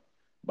bankrupt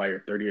by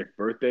your 30th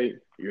birthday,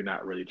 you're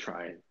not really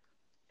trying.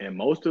 And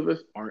most of us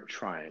aren't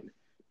trying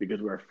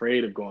because we're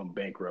afraid of going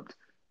bankrupt.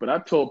 But I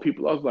told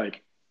people, I was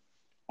like,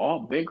 all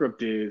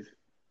bankrupt is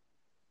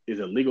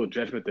a legal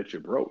judgment that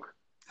you're broke.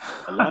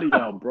 A lot of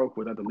y'all broke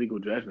without the legal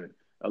judgment.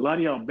 A lot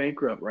of y'all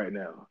bankrupt right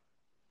now.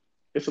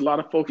 It's a lot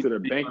of folks that are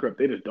bankrupt.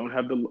 They just don't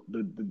have the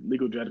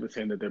legal judgment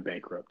saying that they're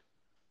bankrupt.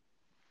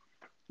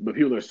 But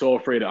people are so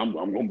afraid I'm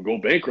going to go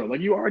bankrupt.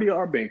 Like, you already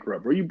are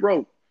bankrupt, or you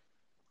broke.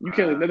 You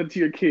can't let it to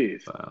your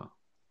kids. Wow.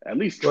 At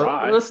least Well,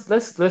 try. let's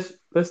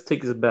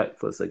take this back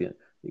for a second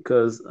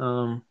because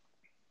first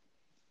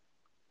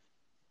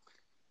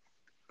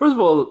of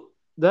all,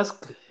 let's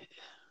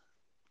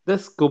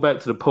go back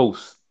to the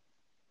post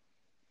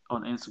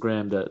on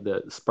Instagram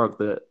that sparked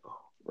that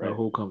Right.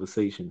 whole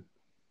conversation.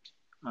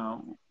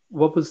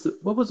 What was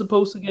the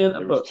post again?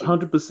 There was About two.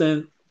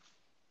 100%.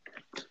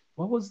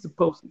 What was the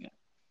post again?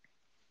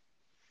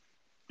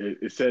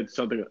 It said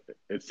something.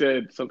 It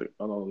said something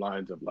along the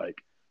lines of like,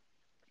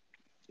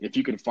 if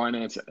you can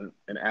finance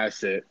an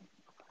asset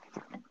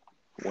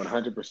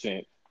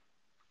 100%,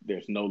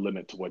 there's no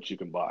limit to what you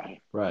can buy. You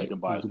Right, can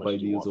buy you as could much buy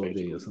as you deals want, all day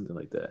or basically. something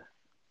like that.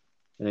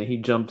 And then he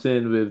jumps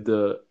in with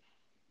the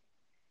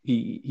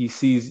he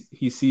sees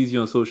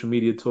you on social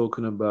media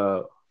talking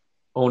about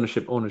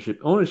ownership,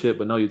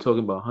 but now you're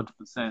talking about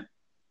 100%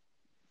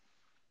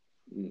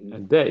 Mm-hmm.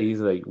 and debt. He's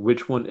like,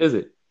 which one is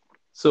it?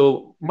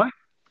 So my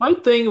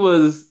thing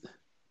was,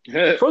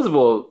 first of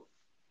all,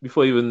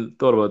 before I even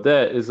thought about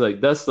that, is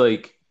like that's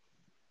like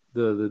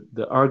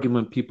the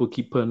argument people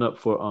keep putting up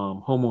for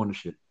home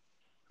ownership.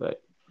 Like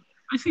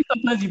I see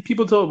sometimes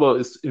people talk about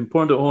it's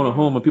important to own a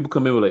home, and people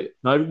come in with like,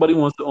 not everybody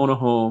wants to own a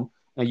home,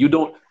 and you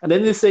don't, and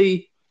then they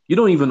say you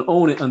don't even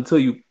own it until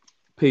you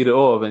paid it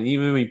off, and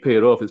even when you pay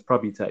it off, it's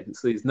property taxes,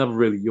 so it's never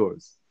really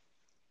yours,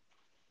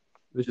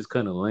 which is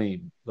kind of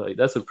lame. Like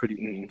that's a pretty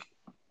Mm-hmm. weak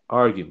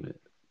argument.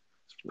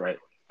 Right.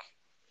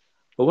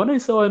 But when I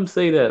saw him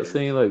say It that, is.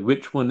 saying like,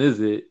 which one is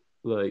it?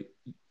 Like,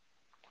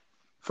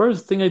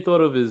 first thing I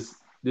thought of is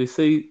they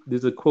say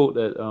there's a quote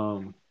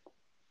that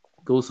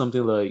goes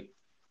something like,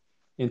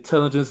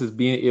 intelligence is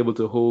being able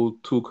to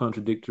hold two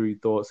contradictory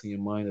thoughts in your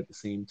mind at the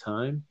same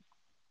time.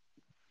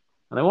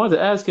 And I wanted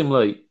to ask him,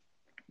 like,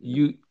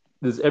 you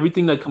does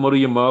everything that come out of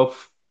your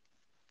mouth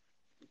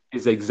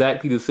is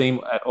exactly the same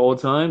at all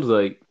times?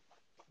 Like,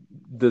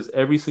 does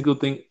every single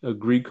thing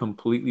agree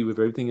completely with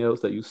everything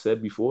else that you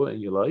said before in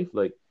your life?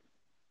 Like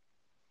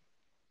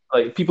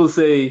people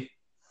say,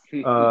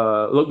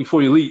 look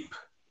before you leap,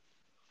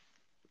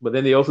 but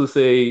then they also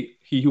say,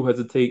 he who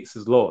hesitates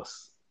is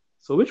lost.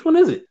 So which one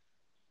is it?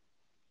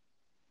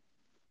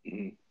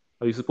 Mm-hmm.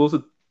 Are you supposed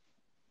to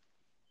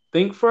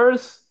think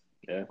first,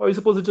 Yeah. or are you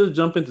supposed to just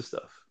jump into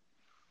stuff?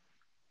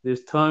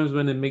 There's times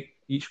when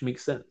each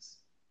makes sense.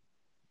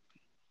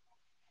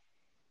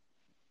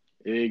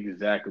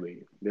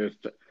 Exactly.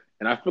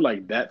 And I feel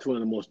like that's one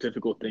of the most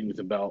difficult things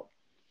about.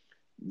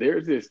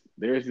 There's this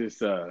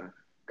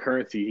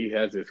currency. He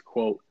has this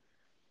quote,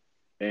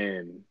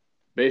 and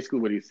basically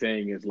what he's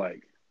saying is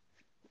like,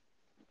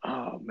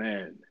 oh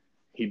man,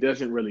 he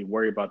doesn't really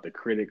worry about the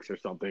critics or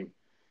something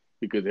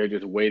because they're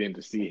just waiting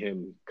to see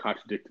him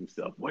contradict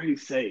himself. What did he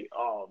say?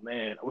 Oh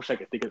man, I wish I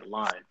could think of the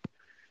line.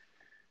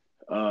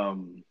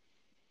 Um,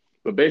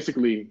 but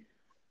basically,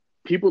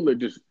 people are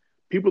just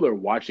people are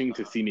watching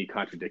to see me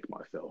contradict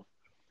myself,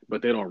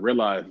 but they don't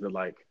realize that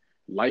like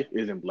life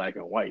isn't black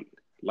and white.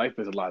 Life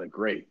is a lot of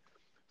gray.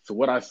 So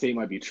what I say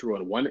might be true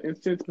in one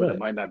instance, but it Right.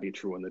 might not be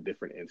true in a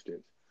different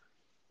instance.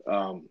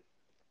 Um,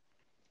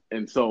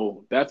 and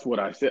so that's what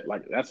I said.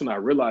 Like that's when I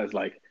realized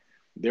like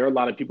there are a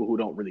lot of people who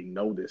don't really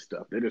know this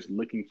stuff. They're just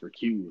looking for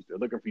cues. They're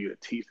looking for you to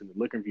teach them.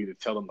 They're looking for you to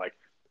tell them like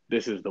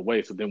this is the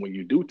way. So then when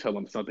you do tell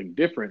them something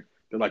different,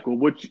 they're like, well,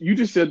 what you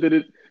just said that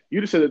it you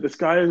just said that the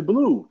sky is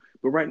blue,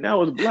 but right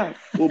now it's black.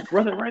 Well,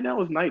 brother, right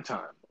now it's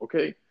nighttime.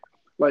 Okay,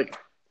 like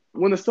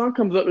when the sun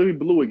comes up, it'll be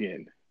blue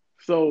again.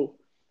 So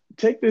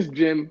take this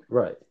gym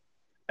Right.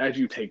 as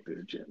you take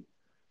this gym.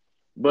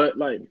 But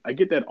like I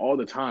get that all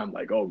the time.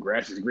 Like, oh,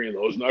 grass is green.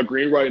 Oh, it's not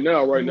green right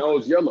now. Right now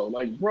it's yellow.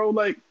 Like, bro,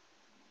 like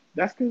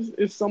that's because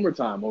it's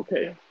summertime,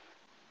 okay?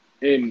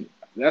 And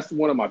that's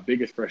one of my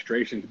biggest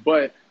frustrations.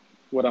 But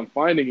what I'm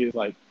finding is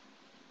like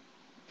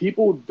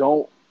people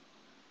don't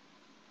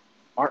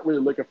aren't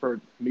really looking for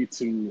me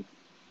to.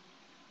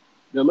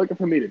 They're looking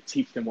for me to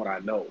teach them what I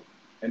know,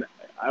 and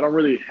I don't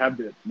really have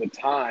the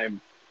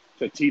time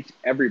to teach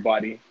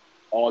everybody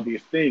all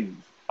these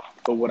things.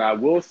 But what I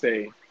will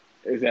say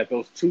is that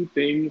those two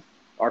things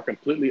are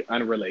completely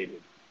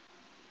unrelated.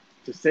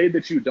 To say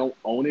that you don't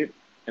own it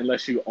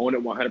unless you own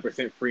it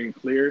 100% free and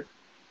clear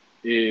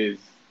is,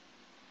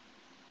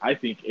 I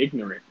think,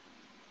 ignorant.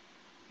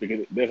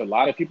 Because there's a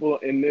lot of people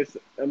in this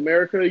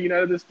America,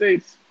 United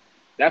States.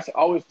 That's I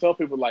always tell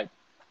people like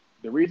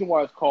the reason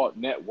why it's called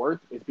net worth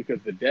is because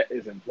the debt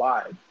is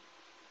implied.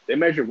 They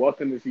measure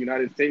wealth in this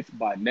United States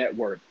by net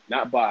worth,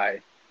 not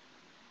by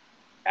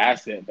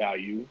asset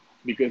value,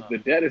 because the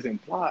debt is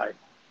implied.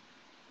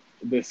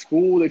 The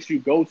school that you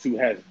go to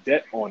has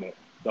debt on it.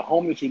 The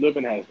home that you live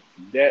in has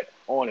debt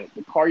on it.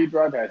 The car you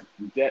drive has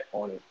debt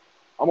on it.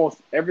 Almost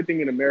everything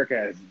in America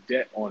has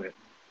debt on it.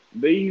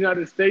 The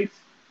United States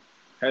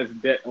has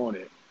debt on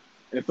it.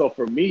 And so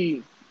for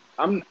me,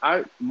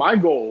 my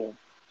goal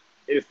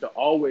is to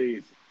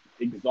always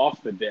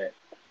exhaust the debt.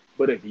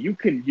 But if you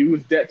can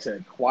use debt to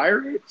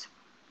acquire it,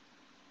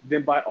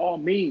 then by all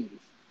means,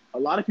 a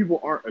lot of people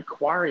aren't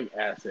acquiring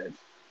assets.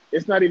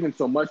 It's not even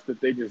so much that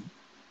they just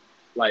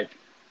like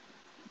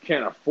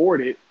can't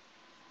afford it.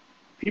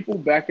 People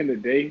back in the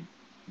day,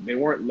 they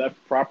weren't left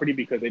property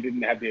because they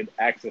didn't have the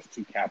access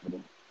to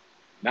capital,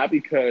 not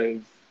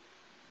because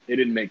it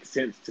didn't make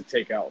sense to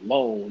take out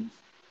loans,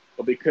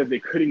 but because they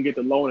couldn't get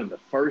the loan in the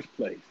first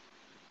place.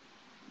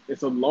 And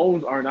so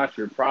loans are not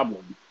your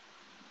problem.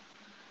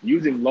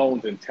 Using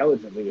loans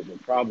intelligently is your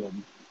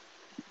problem.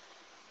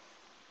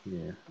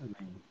 Yeah, I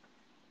mean,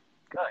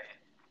 guy,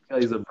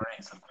 guy's a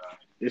brain sometimes.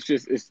 It's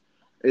just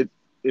it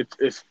it's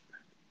it's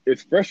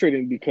it's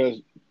frustrating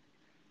because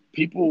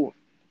people,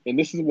 and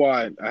this is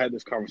why I had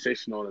this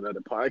conversation on another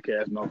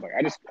podcast, and I was like,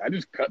 I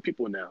just cut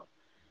people now.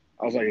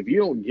 I was like, if you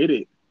don't get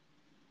it,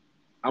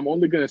 I'm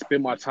only gonna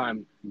spend my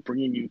time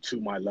bringing you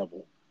to my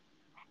level.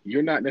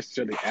 You're not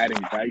necessarily adding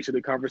value to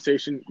the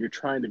conversation. You're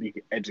trying to be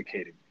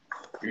educated.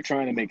 You're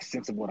trying to make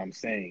sense of what I'm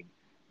saying.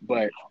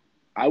 But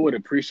I would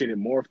appreciate it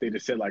more if they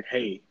just said like,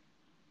 "Hey,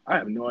 I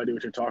have no idea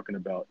what you're talking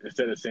about,"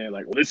 instead of saying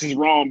like, "Well, this is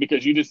wrong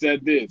because you just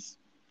said this."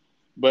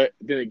 But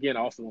then again, I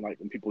also don't like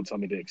when people tell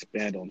me to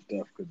expand on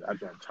stuff because I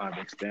don't have time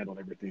to expand on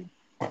everything.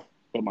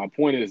 But my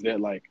point is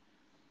that like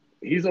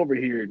he's over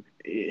here,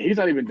 he's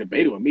not even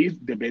debating with me. He's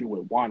debating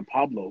with Juan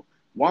Pablo.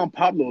 Juan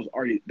Pablo's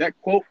already that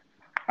quote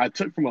I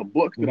took from a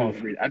book that I was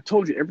Mm-hmm. reading. I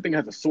told you everything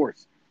has a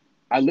source.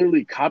 I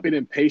literally copied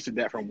and pasted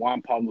that from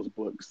Juan Pablo's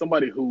book.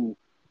 Somebody who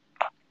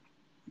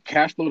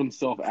cash flowed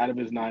himself out of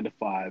his 9 to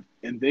 5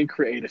 and then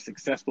create a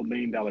successful $1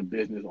 million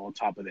business on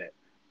top of that.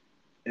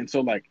 And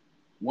so, like,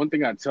 one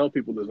thing I tell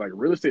people is like,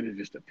 real estate is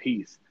just a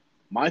piece.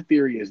 My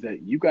theory is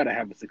that you got to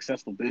have a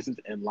successful business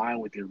in line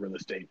with your real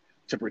estate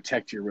to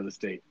protect your real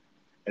estate.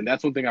 And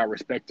that's one thing I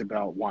respect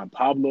about Juan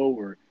Pablo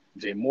or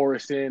Jay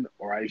Morrison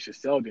or Aisha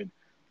Seldon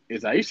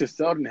is Aisha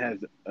Seldon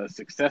has a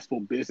successful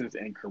business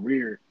and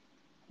career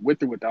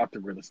with or without the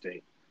real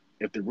estate.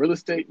 If the real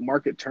estate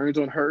market turns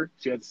on her,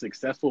 she has a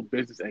successful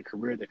business and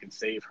career that can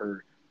save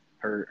her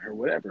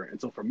whatever.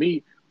 And so for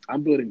me,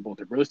 I'm building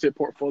both a real estate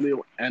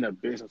portfolio and a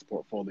business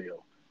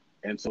portfolio.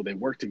 And so they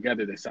work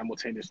together, they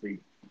simultaneously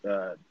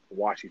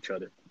wash each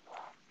other.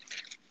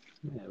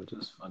 Yeah, which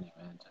is funny,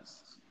 man.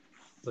 Just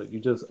like you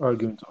just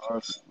arguing to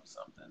argue with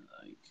something.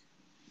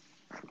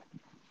 Like,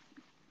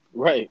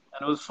 Right.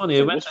 and it was funny.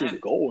 It's like, what's your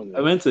goal in I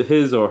this? went to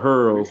his or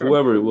her What are or you trying to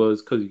whoever it prove?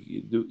 was because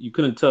you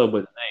couldn't tell by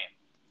the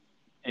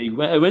name.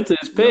 And I went to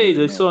his No, page.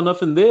 I no. saw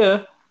nothing there,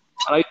 and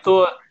I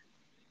thought.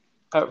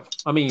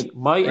 I mean,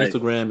 my Right.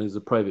 Instagram is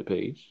a private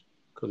page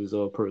because it's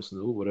all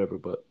personal, whatever.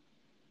 But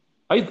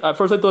I at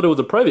first I thought it was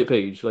a private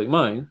page like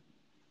mine,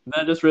 and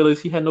then I just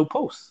realized he had no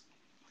posts.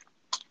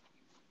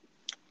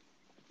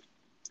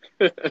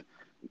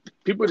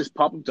 People just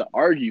pop up to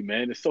argue,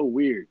 man. It's so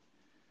weird.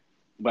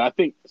 But I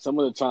think some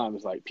of the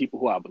times, like people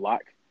who I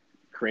block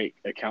create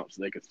accounts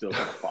so they can still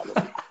kind of follow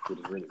me, which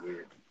is really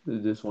weird. They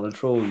just want to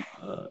troll you,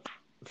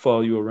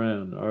 follow you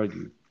around,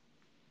 argue,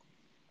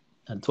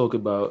 and talk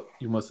about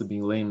you must have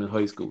been lame in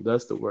high school.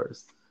 That's the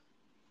worst.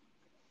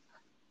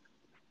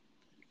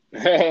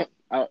 I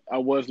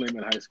was lame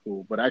in high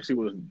school, but I actually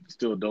was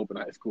still dope in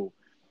high school.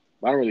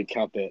 But I don't really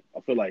count that.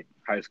 I feel like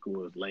high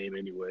school was lame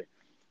anyway.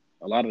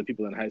 A lot of the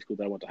people in high school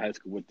that I went to high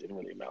school with didn't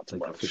really amount to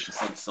Like the much. 50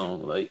 Cent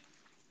song. Like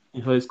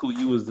in high school,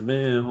 you was the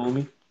man,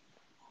 homie.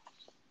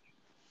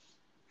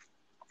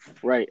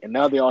 Right. And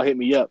now they all hit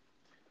me up.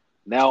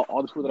 Now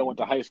all the people that I went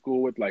to high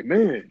school with, like,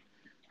 man,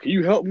 can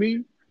you help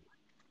me?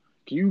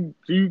 Can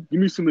you give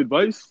me some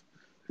advice?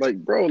 Like,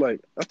 bro, like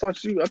I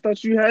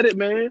thought you had it,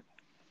 man.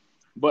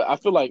 But I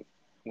feel like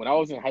when I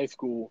was in high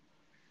school,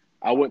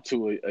 I went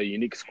to a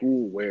unique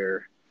school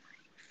where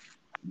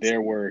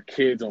there were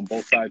kids on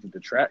both sides of the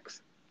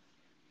tracks.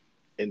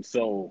 And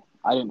so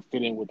I didn't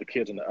fit in with the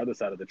kids on the other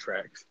side of the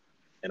tracks.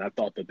 And I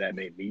thought that that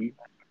made me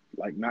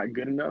like not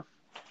good enough.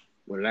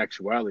 When in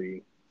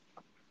actuality,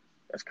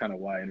 that's kind of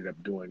why I ended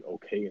up doing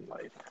okay in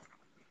life.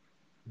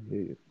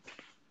 Yeah.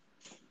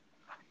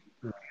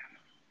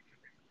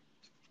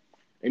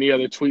 Any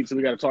other tweets that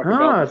we got to talk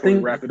about Ah, before we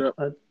wrap it up?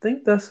 I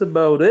think that's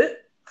about it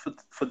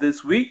for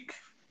this week.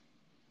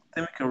 I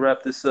think we can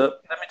wrap this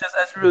up. Let me just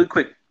ask you really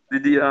quick.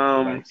 Did the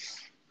Nice.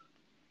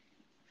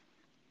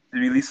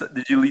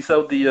 did you lease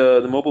out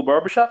the mobile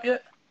barbershop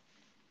yet?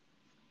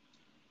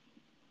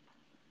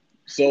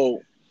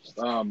 So,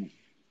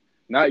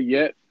 not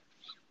yet.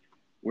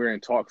 We're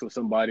in talks with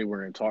somebody.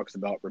 We're in talks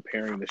about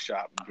repairing the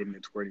shop and getting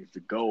it to where it needs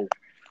to go.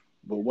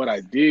 But what I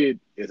did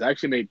is I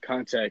actually made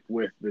contact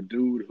with the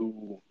dude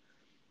who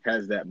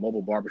has that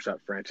mobile barbershop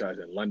franchise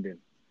in London.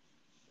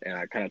 And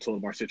I kind of told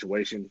him our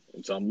situation.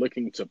 And so I'm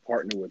looking to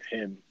partner with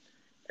him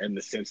in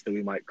the sense that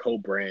we might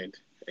co-brand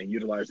and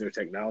utilize their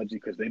technology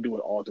because they do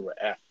it all through an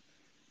app.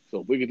 So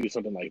if we could do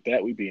something like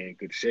that, we'd be in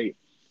good shape.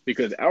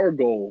 Because our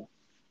goal,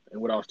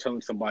 and what I was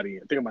telling somebody,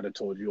 I think I might have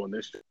told you on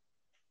this,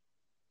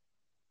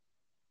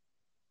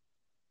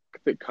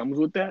 that comes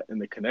with that and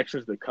the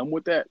connections that come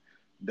with that,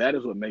 that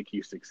is what make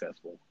you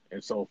successful.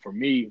 And so for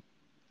me,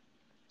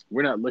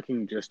 we're not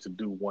looking just to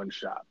do one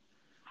shop.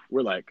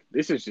 We're like,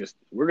 this is just,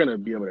 we're gonna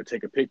be able to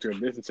take a picture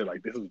of this and say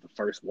like, this was the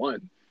first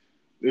one.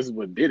 This is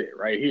what did it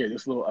right here.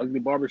 This little ugly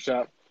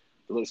barbershop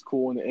that looks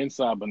cool on the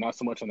inside, but not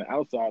so much on the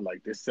outside.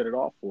 Like this set it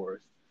off for us.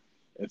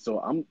 And so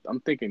I'm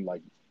thinking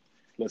like,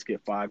 let's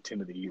get 5,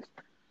 10 of these.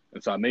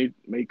 And so I made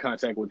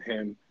contact with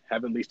him.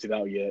 Haven't leased it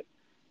out yet,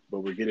 but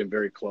we're getting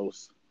very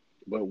close.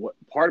 But what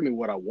part of me,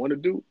 what I want to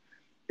do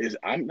is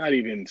I'm not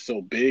even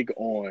so big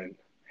on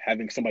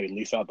having somebody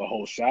lease out the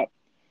whole shop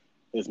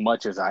as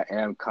much as I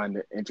am kind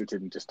of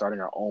interested in just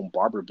starting our own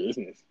barber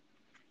business.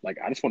 Like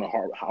I just want to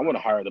hire, I want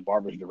to hire the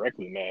barbers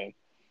directly, man.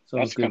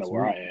 Sounds That's kind good of to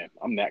where me. I am.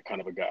 I'm that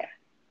kind of a guy.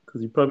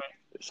 Because you probably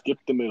Skip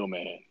the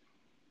middleman.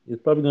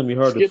 it's probably gonna be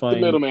hard to Skip the find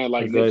middleman, a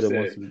like guy Nip that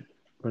wants said. to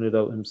rent it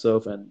out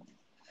himself and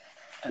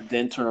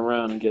then turn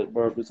around and get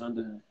barbers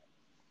under him.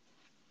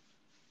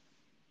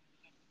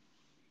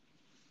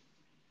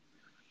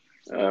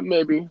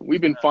 Maybe we've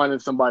been finding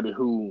somebody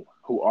who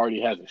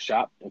already has a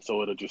shop, and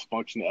so it'll just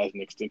function as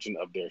an extension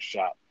of their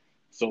shop.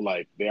 So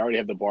like they already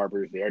have the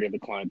barbers, they already have the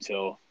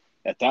clientele.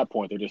 At that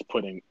point, they're just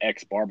putting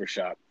X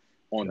barbershop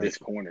on this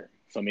Gotcha. corner.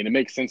 So I mean, it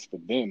makes sense for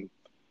them.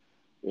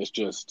 It's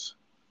just,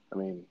 I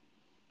mean,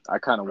 Right. I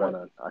kind of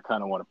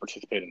wanna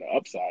participate in the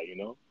upside. You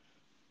know,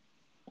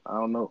 I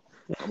don't know.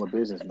 I'm a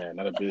businessman,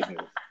 not a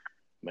business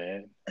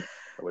man, or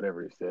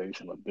whatever he said. He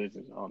said I'm a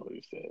business. I don't know what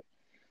he said. I'm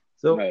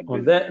So not a on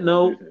businessman. that I'm a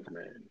note,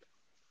 businessman.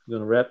 we're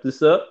gonna wrap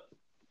this up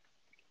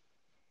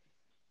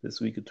this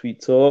week of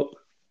Tweet Talk.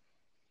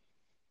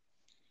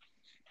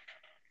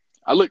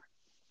 I look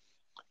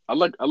I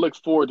look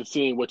forward to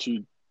seeing what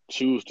you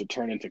choose to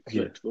turn into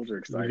Yeah, clips. Those are we're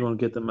exciting. gonna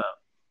get them out.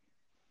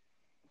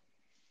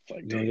 It's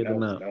like, We're gonna dang, get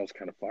them out. that was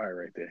kind of fire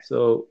right there.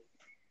 So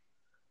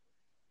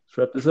let's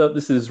wrap this up.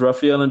 This is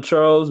Raphael and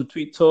Charles with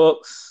Tweet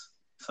Talks.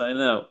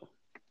 Signing out.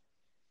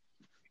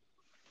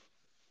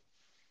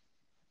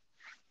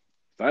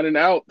 Signing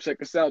out.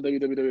 Check us out, Come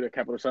to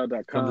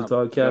www.capitalside.com,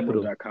 Talk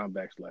Capital.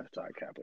 gumroad.com/Tide Capital.